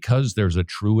just because there's a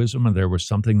truism and there was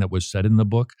something that was said in the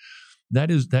book, that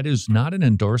is not an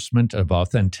endorsement of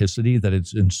authenticity, that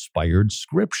it's inspired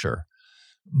scripture.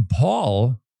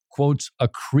 Paul quotes a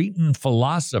Cretan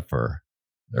philosopher.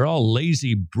 They're all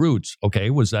lazy brutes. Okay,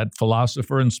 was that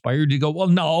philosopher inspired? You go, well,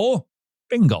 no.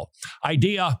 Bingo.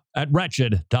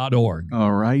 idea@wretched.org.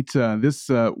 All right. This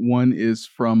one is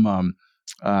from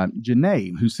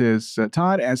Janae, who says,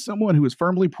 Todd, as someone who is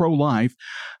firmly pro-life,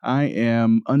 I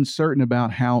am uncertain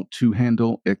about how to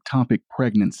handle ectopic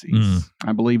pregnancies.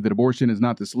 I believe that abortion is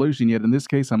not the solution, yet in this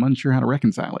case, I'm unsure how to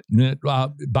reconcile it.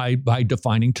 By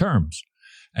defining terms.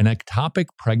 An ectopic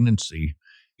pregnancy,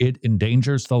 it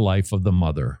endangers the life of the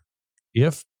mother.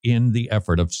 If in the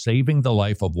effort of saving the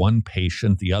life of one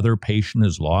patient, the other patient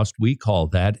is lost, we call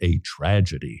that a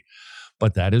tragedy.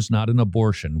 But that is not an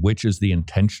abortion, which is the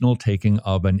intentional taking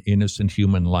of an innocent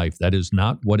human life. That is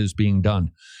not what is being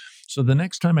done. So the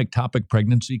next time ectopic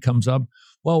pregnancy comes up,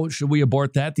 well, should we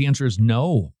abort that? The answer is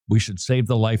no. We should save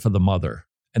the life of the mother.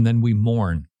 And then we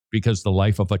mourn because the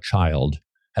life of a child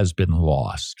has been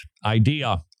lost.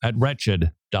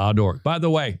 idea@wretched.org. By the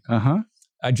way,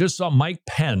 I just saw Mike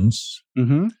Pence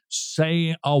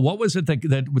say, what was it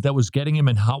that was getting him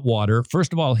in hot water?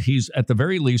 First of all, he's at the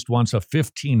very least wants a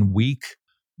 15-week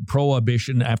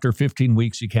prohibition. After 15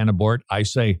 weeks, you can't abort. I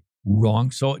say wrong.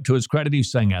 So to his credit,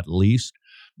 he's saying at least.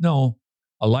 No,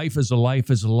 a life is a life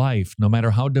is a life, no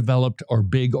matter how developed or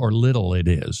big or little it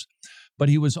is. But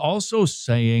he was also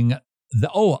saying,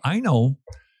 I know,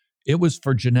 it was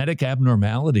for genetic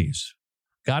abnormalities.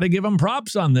 Got to give him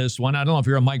props on this one. I don't know if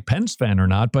you're a Mike Pence fan or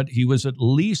not, but he was at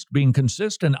least being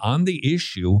consistent on the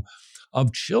issue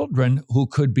of children who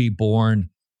could be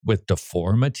born with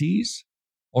deformities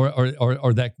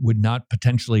or that would not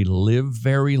potentially live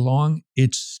very long.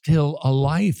 It's still a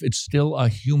life. It's still a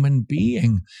human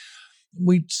being.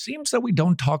 It seems that we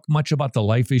don't talk much about the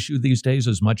life issue these days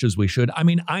as much as we should. I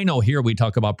mean, I know here we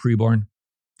talk about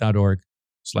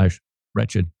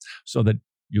preborn.org/wretched so that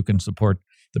you can support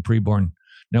the preborn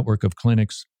network of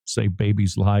clinics, save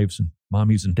babies' lives, and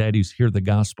mommies and daddies, hear the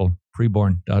gospel,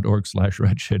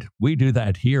 preborn.org/wretched. We do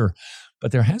that here.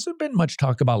 But there hasn't been much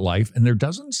talk about life, and there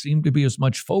doesn't seem to be as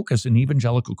much focus in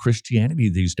evangelical Christianity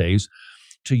these days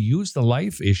to use the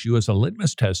life issue as a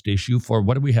litmus test issue for,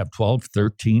 what do we have, 12,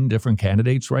 13 different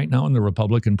candidates right now in the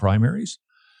Republican primaries?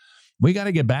 We got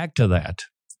to get back to that.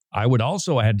 I would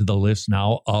also add to the list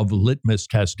now of litmus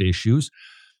test issues.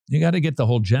 You got to get the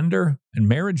whole gender and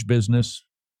marriage business.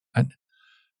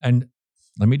 And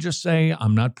let me just say,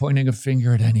 I'm not pointing a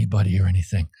finger at anybody or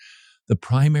anything. The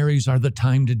primaries are the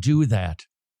time to do that.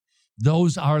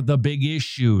 Those are the big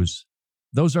issues.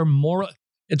 Those are more,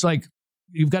 it's like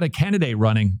you've got a candidate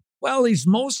running. Well, he's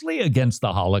mostly against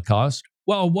the Holocaust.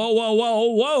 Well,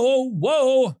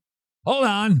 whoa. Hold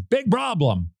on. Big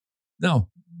problem. No,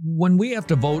 when we have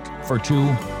to vote for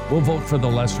two, we'll vote for the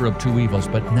lesser of two evils.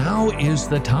 But now is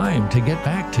the time to get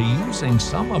back to using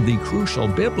some of the crucial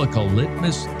biblical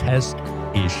litmus test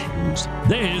issues.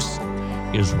 This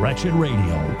is Wretched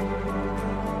Radio.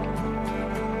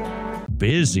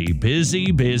 Busy.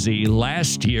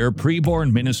 Last year,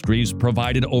 Preborn Ministries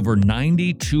provided over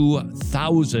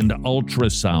 92,000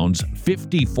 ultrasounds.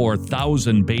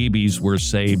 54,000 babies were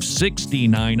saved.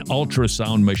 69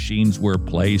 ultrasound machines were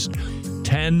placed.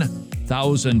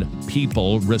 10,000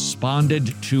 people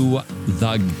responded to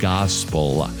the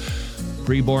gospel.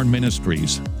 Preborn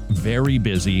Ministries, very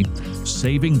busy,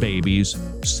 saving babies,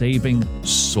 saving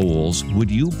souls. Would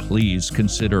you please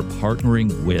consider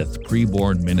partnering with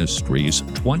Preborn Ministries?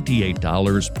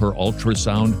 $28 per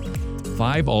ultrasound,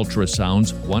 5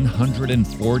 ultrasounds,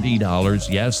 $140.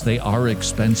 Yes, they are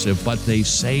expensive, but they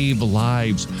save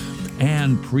lives.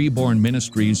 And Preborn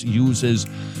Ministries uses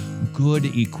good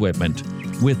equipment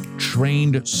with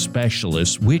trained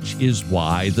specialists, which is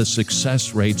why the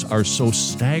success rates are so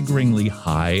staggeringly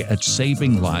high at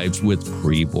saving lives with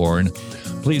Preborn.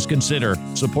 Please consider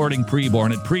supporting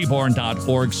Preborn at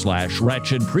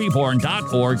preborn.org/wretched,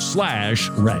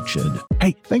 preborn.org/wretched.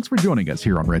 Hey, thanks for joining us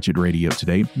here on Wretched Radio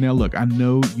today. Now look, I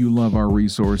know you love our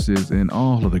resources and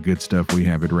all of the good stuff we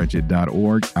have at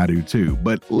wretched.org. I do too.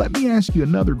 But let me ask you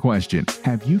another question.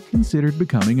 Have you considered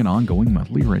becoming an ongoing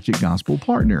monthly Wretched Gospel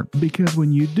partner? Because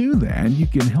when you do that, you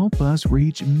can help us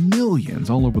reach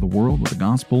millions all over the world with the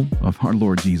gospel of our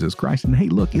Lord Jesus Christ. And hey,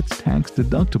 look, it's tax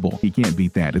deductible. You can't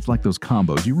beat that. It's like those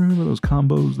combos. You remember those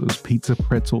combos, those pizza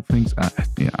pretzel things?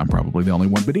 I'm probably the only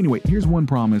one. But anyway, here's one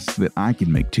promise that I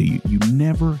can make to you. You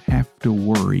never have to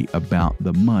worry about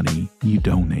the money you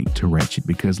donate to Wretched,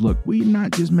 because look, we're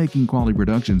not just making quality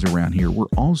productions around here. We're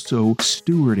also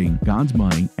stewarding God's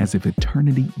money as if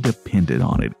eternity depended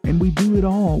on it. And we do it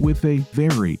all with a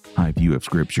very high view of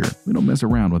Scripture. We don't mess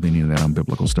around with any of that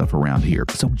unbiblical stuff around here.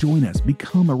 So join us,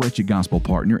 become a Wretched Gospel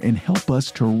partner, and help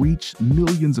us to reach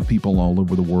millions of people all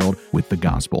over the world with the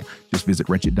gospel. Just visit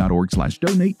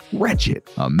wretched.org/donate. Wretched.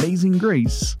 Amazing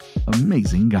grace.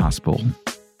 Amazing gospel.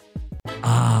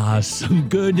 Some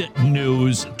good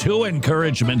news. 2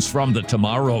 encouragements from the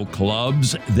Tomorrow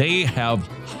Clubs. They have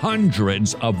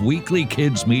hundreds of weekly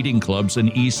kids meeting clubs in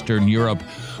Eastern Europe,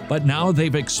 but now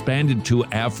they've expanded to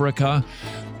Africa,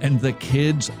 and the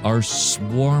kids are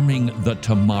swarming the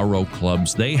Tomorrow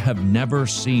Clubs. They have never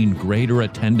seen greater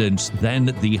attendance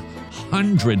than the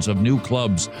hundreds of new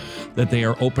clubs that they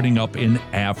are opening up in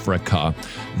Africa.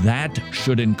 That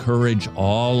should encourage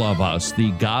all of us.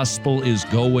 The gospel is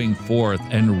going forth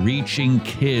and reaching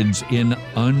kids in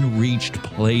unreached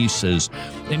places.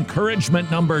 Encouragement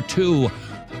number 2,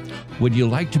 would you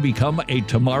like to become a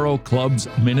Tomorrow Clubs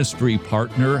ministry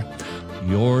partner?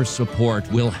 Your support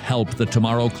will help the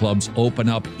Tomorrow Clubs open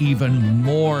up even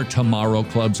more Tomorrow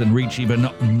Clubs and reach even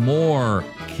more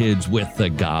kids with the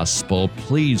gospel.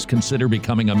 Please consider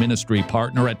becoming a ministry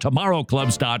partner at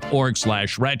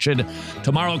tomorrowclubs.org/wretched,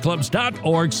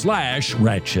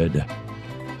 tomorrowclubs.org/wretched.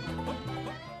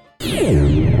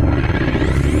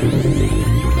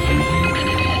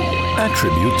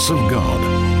 Attributes of God.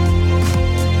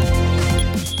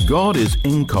 God is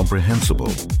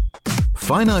incomprehensible.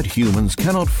 Finite humans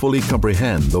cannot fully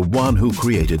comprehend the one who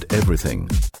created everything.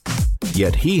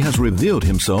 Yet he has revealed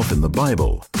himself in the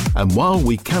Bible, and while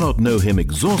we cannot know him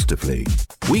exhaustively,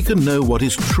 we can know what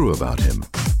is true about him.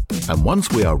 And once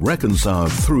we are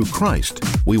reconciled through Christ,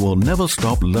 we will never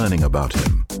stop learning about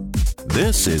him.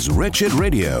 This is Wretched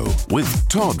Radio with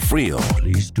Todd Friel.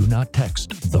 Please do not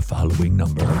text the following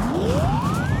number.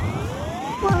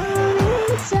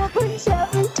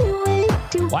 1-87728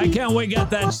 Why can't we get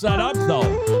that set up,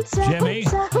 though? Jimmy,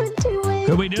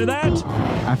 could we do that?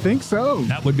 I think so.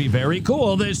 That would be very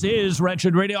cool. This is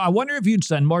Wretched Radio. I wonder if you'd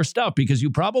send more stuff, because you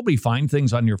probably find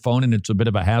things on your phone and it's a bit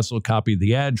of a hassle. Copy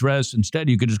the address. Instead,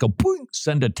 you could just go, boing,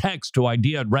 send a text to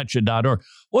idea@wretched.org.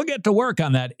 We'll get to work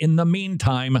on that. In the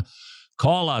meantime,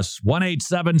 call us,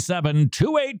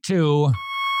 1-877-282.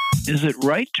 Is it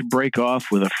right to break off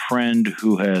with a friend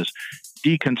who has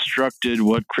deconstructed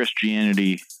what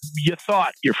Christianity you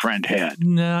thought your friend had?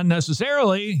 Not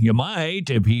necessarily. You might,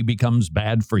 if he becomes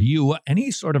bad for you. Any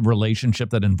sort of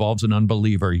relationship that involves an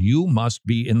unbeliever, you must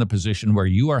be in the position where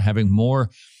you are having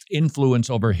more influence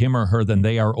over him or her than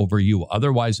they are over you.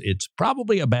 Otherwise, it's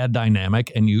probably a bad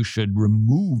dynamic and you should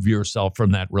remove yourself from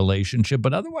that relationship.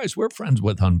 But otherwise, we're friends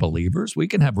with unbelievers. We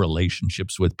can have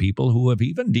relationships with people who have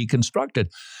even deconstructed.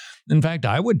 In fact,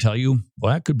 I would tell you,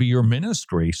 well, that could be your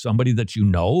ministry. Somebody that you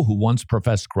know who once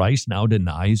professed Christ now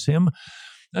denies him.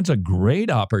 That's a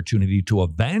great opportunity to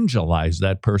evangelize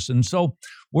that person. So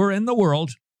we're in the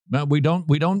world. We don't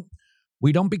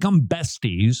become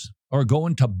besties or go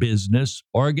into business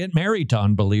or get married to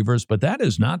unbelievers. But that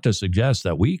is not to suggest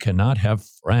that we cannot have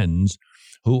friends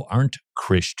who aren't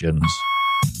Christians.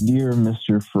 Dear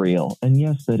Mr. Friel, and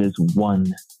yes, that is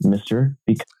one Mr.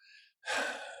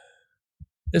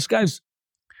 This guy's,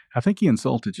 I think he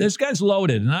insulted you. This guy's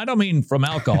loaded, and I don't mean from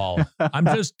alcohol.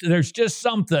 There's just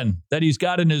something that he's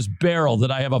got in his barrel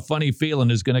that I have a funny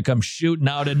feeling is going to come shooting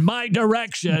out in my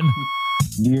direction.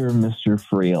 Dear Mr.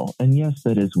 Friel, and yes,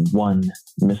 that is one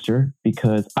Mr.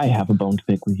 because I have a bone to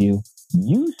pick with you.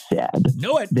 You said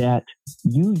that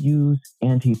you use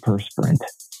antiperspirant.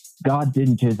 God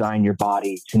didn't design your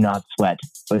body to not sweat,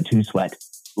 but to sweat.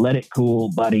 Let it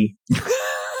cool, buddy.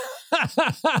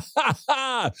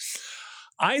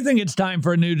 I think it's time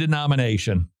for a new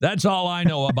denomination. That's all I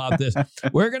know about this.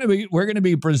 We're going to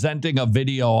be presenting a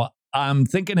video. I'm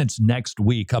thinking it's next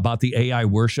week about the AI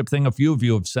worship thing. A few of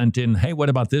you have sent in, hey, what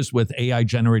about this with AI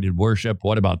generated worship?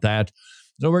 What about that?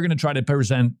 So we're going to try to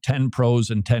present 10 pros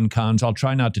and 10 cons. I'll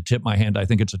try not to tip my hand. I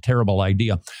think it's a terrible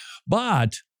idea.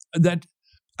 But that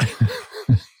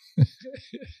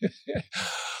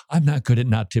I'm not good at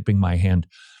not tipping my hand.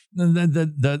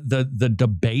 The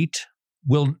debate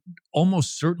will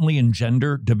almost certainly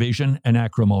engender division and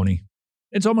acrimony.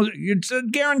 It's a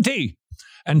guarantee.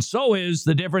 And so is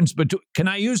the difference between, can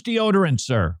I use deodorant,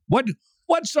 sir? What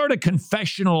sort of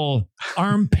confessional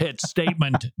armpit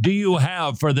statement do you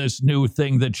have for this new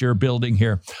thing that you're building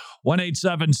here?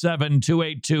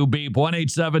 1-877-282-BEEP,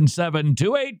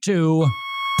 1-877-282.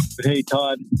 Hey,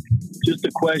 Todd, just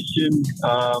a question.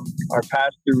 Our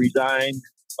pastor resigned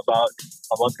about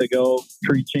a month ago.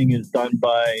 Preaching is done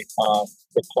by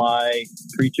supply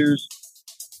preachers,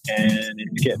 and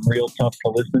it's getting real tough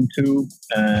to listen to.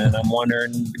 And I'm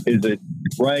wondering, is it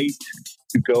right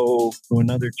to go to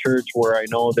another church where I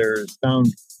know there's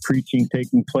sound preaching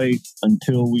taking place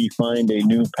until we find a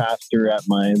new pastor at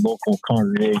my local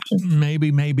congregation?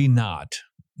 Maybe, maybe not.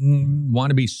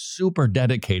 Want to be super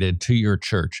dedicated to your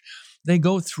church. They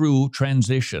go through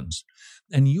transitions.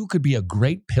 And you could be a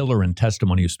great pillar in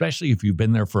testimony, especially if you've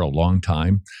been there for a long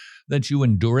time, that you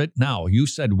endure it. Now, you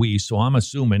said we, so I'm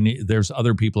assuming there's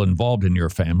other people involved in your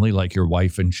family, like your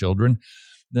wife and children.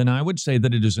 Then I would say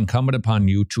that it is incumbent upon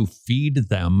you to feed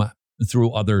them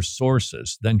through other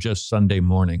sources than just Sunday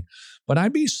morning. But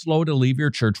I'd be slow to leave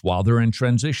your church while they're in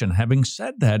transition. Having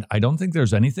said that, I don't think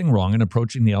there's anything wrong in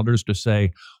approaching the elders to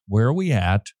say, where are we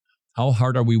at? How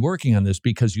hard are we working on this?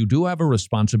 Because you do have a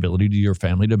responsibility to your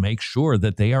family to make sure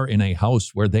that they are in a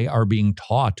house where they are being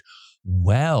taught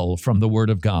well from the Word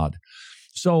of God.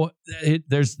 So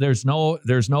there's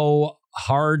no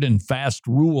hard and fast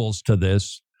rules to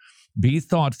this. Be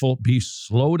thoughtful. Be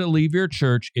slow to leave your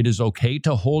church. It is okay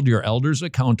to hold your elders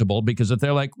accountable, because if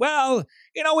they're like, well,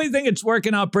 we think it's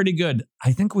working out pretty good,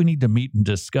 I think we need to meet and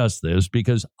discuss this,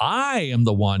 because I am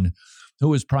the one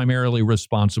who is primarily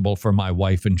responsible for my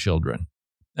wife and children.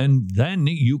 And then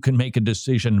you can make a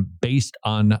decision based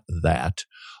on that.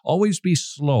 Always be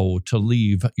slow to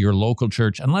leave your local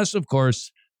church, unless, of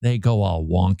course, they go all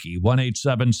wonky.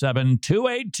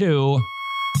 1-877-282.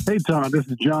 Hey, Tom, this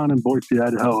is John in Boise,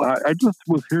 Idaho. I just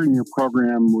was hearing your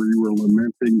program where you were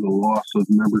lamenting the loss of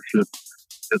membership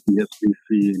at the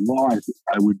SBC. And while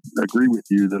I would agree with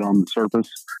you that on the surface,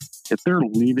 if they're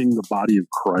leaving the body of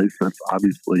Christ, that's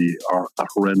obviously a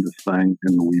horrendous thing,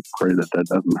 and we pray that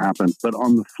doesn't happen. But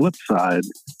on the flip side,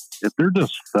 if they're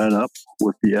just fed up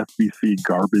with the SBC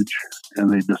garbage and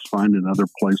they just find another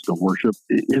place to worship,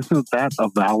 isn't that a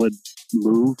valid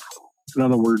move? In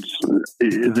other words,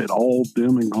 is it all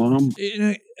doom and gloom?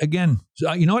 Again,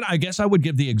 you know what? I guess I would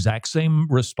give the exact same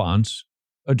response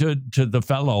to the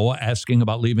fellow asking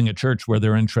about leaving a church where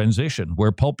they're in transition,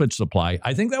 where pulpit supply.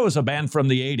 I think that was a band from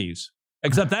the 80s,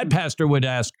 except that pastor would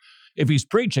ask, if he's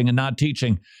preaching and not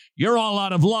teaching, you're all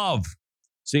out of love.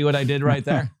 See what I did right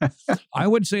there? I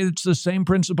would say it's the same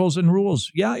principles and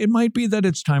rules. Yeah, it might be that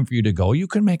it's time for you to go. You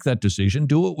can make that decision.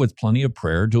 Do it with plenty of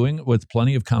prayer, doing it with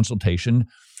plenty of consultation.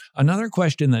 Another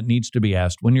question that needs to be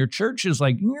asked, when your church is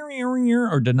like,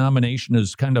 or denomination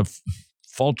is kind of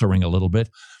faltering a little bit,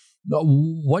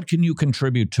 what can you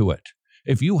contribute to it?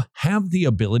 If you have the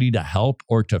ability to help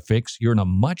or to fix, you're in a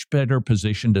much better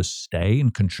position to stay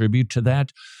and contribute to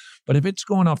that. But if it's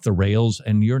going off the rails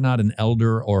and you're not an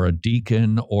elder or a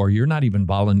deacon, or you're not even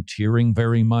volunteering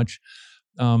very much,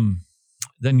 then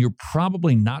you're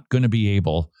probably not going to be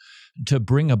able to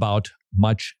bring about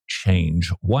much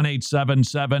change.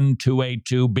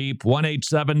 1-877-282-BEEP,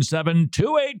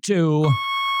 1-877-282.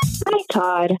 Hi,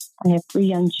 Todd. I have 3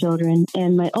 young children,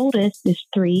 and my oldest is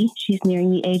 3. She's nearing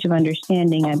the age of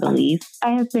understanding, I believe. I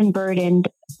have been burdened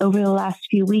over the last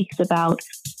few weeks about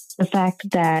the fact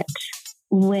that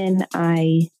when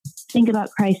I think about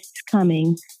Christ's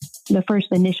coming, the first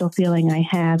initial feeling I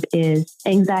have is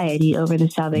anxiety over the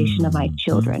salvation of my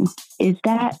children. Is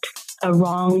that a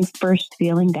wrong first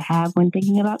feeling to have when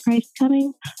thinking about Christ's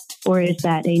coming? Or is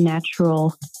that a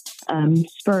natural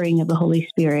spurring of the Holy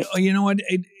Spirit? You know what?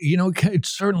 It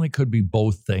certainly could be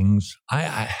both things.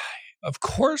 Of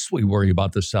course we worry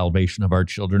about the salvation of our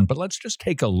children, but let's just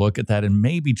take a look at that, and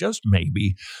maybe, just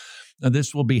maybe,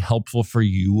 this will be helpful for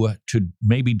you to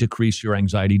maybe decrease your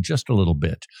anxiety just a little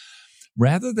bit.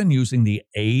 Rather than using the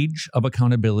age of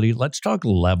accountability, let's talk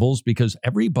levels, because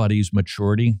everybody's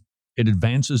maturity, it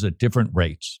advances at different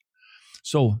rates.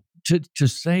 So to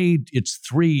say it's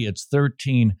 3, it's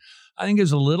 13, I think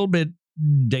is a little bit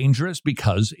dangerous,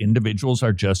 because individuals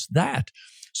are just that.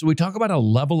 So we talk about a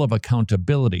level of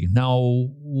accountability. Now,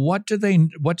 what's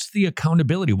the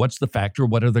accountability? What's the factor?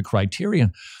 What are the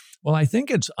criteria? Well, I think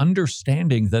it's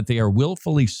understanding that they are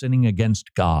willfully sinning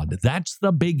against God. That's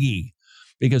the biggie,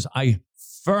 because I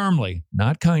firmly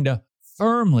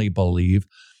believe,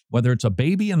 whether it's a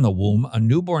baby in the womb, a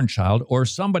newborn child, or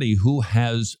somebody who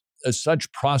has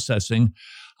such processing,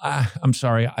 I'm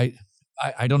sorry, I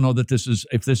don't know that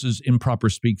if this is improper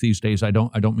speak these days. I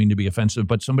don't mean to be offensive,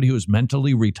 but somebody who is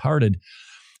mentally retarded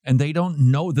and they don't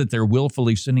know that they're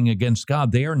willfully sinning against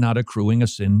God, they are not accruing a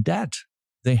sin debt.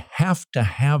 They have to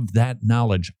have that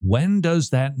knowledge. When does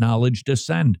that knowledge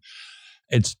descend?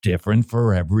 It's different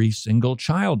for every single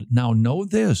child. Now, know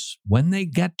this, when they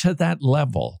get to that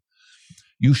level,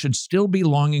 you should still be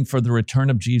longing for the return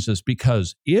of Jesus,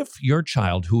 because if your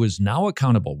child, who is now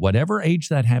accountable, whatever age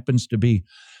that happens to be,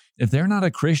 if they're not a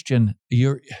Christian,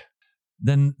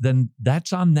 then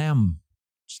that's on them.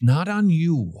 It's not on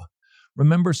you.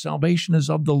 Remember, salvation is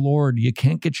of the Lord. You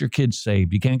can't get your kids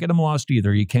saved. You can't get them lost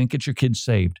either. You can't get your kids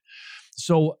saved.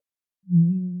 So,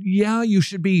 yeah, you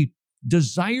should be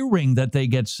desiring that they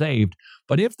get saved.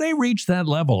 But if they reach that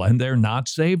level and they're not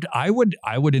saved, I would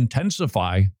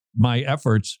intensify my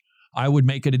efforts. I would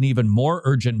make it an even more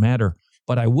urgent matter.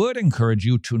 But I would encourage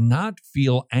you to not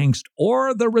feel angst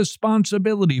or the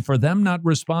responsibility for them not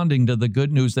responding to the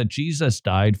good news that Jesus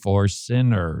died for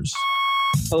sinners.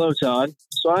 Hello, Todd.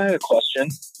 So I had a question.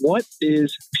 What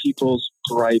is people's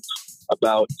gripe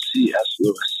about C.S.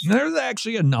 Lewis? There's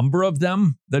actually a number of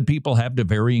them that people have to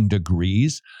varying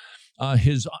degrees.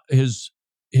 His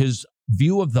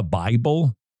view of the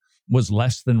Bible was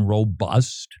less than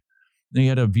robust. He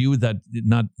had a view that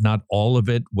not all of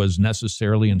it was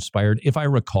necessarily inspired. If I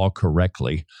recall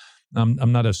correctly,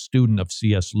 I'm not a student of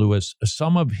C.S. Lewis.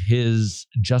 Some of his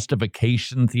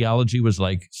justification theology was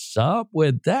like, sup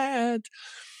with that?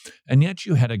 And yet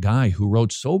you had a guy who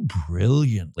wrote so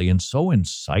brilliantly and so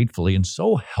insightfully and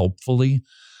so helpfully.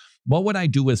 What would I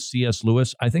do with C.S.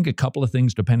 Lewis? I think a couple of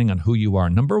things depending on who you are.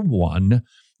 Number one,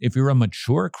 if you're a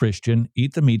mature Christian,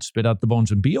 eat the meat, spit out the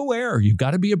bones, and be aware, you've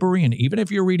got to be a Berean. Even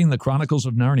if you're reading the Chronicles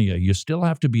of Narnia, you still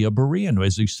have to be a Berean.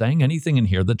 Is he saying anything in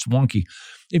here that's wonky?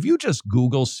 If you just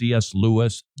Google C.S.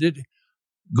 Lewis,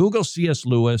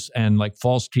 and like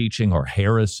false teaching or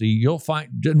heresy, you'll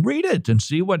find, read it and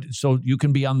see so you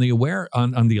can be on the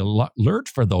alert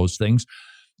for those things.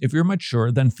 If you're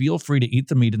mature, then feel free to eat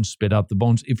the meat and spit out the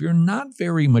bones. If you're not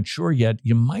very mature yet,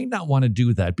 you might not want to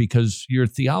do that because your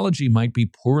theology might be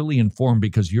poorly informed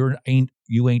because you ain't,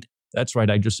 that's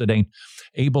right, I just said ain't,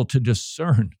 able to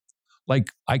discern. Like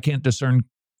I can't discern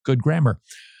good grammar.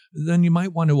 Then you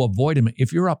might want to avoid him.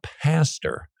 If you're a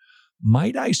pastor,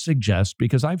 might I suggest,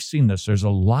 because I've seen this, there's a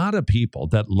lot of people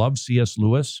that love C.S.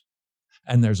 Lewis,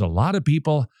 and there's a lot of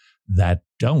people that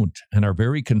don't and are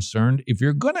very concerned, if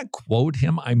you're going to quote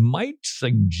him, I might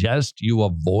suggest you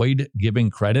avoid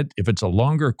giving credit. If it's a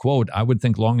longer quote, I would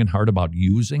think long and hard about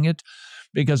using it,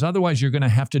 because otherwise you're going to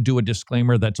have to do a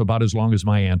disclaimer that's about as long as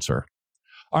my answer.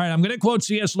 All right, I'm going to quote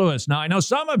C.S. Lewis. Now, I know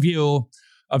some of you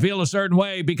feel a certain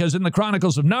way because in the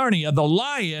Chronicles of Narnia, the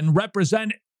lion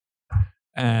represent,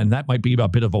 and that might be a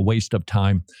bit of a waste of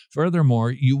time.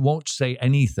 Furthermore, you won't say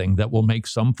anything that will make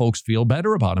some folks feel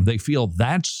better about him. They feel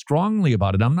that strongly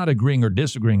about it. I'm not agreeing or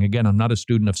disagreeing. Again, I'm not a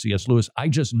student of C.S. Lewis. I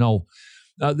just know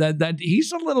that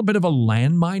he's a little bit of a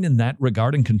landmine in that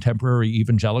regard in contemporary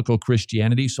evangelical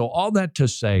Christianity. So all that to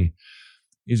say,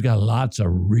 he's got lots of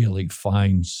really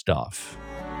fine stuff.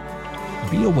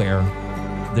 Be aware,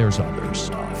 there's other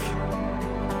stuff.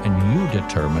 And you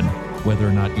determine whether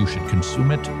or not you should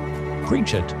consume it,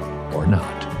 preach it, or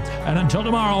not. And until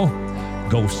tomorrow,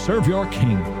 go serve your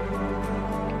king.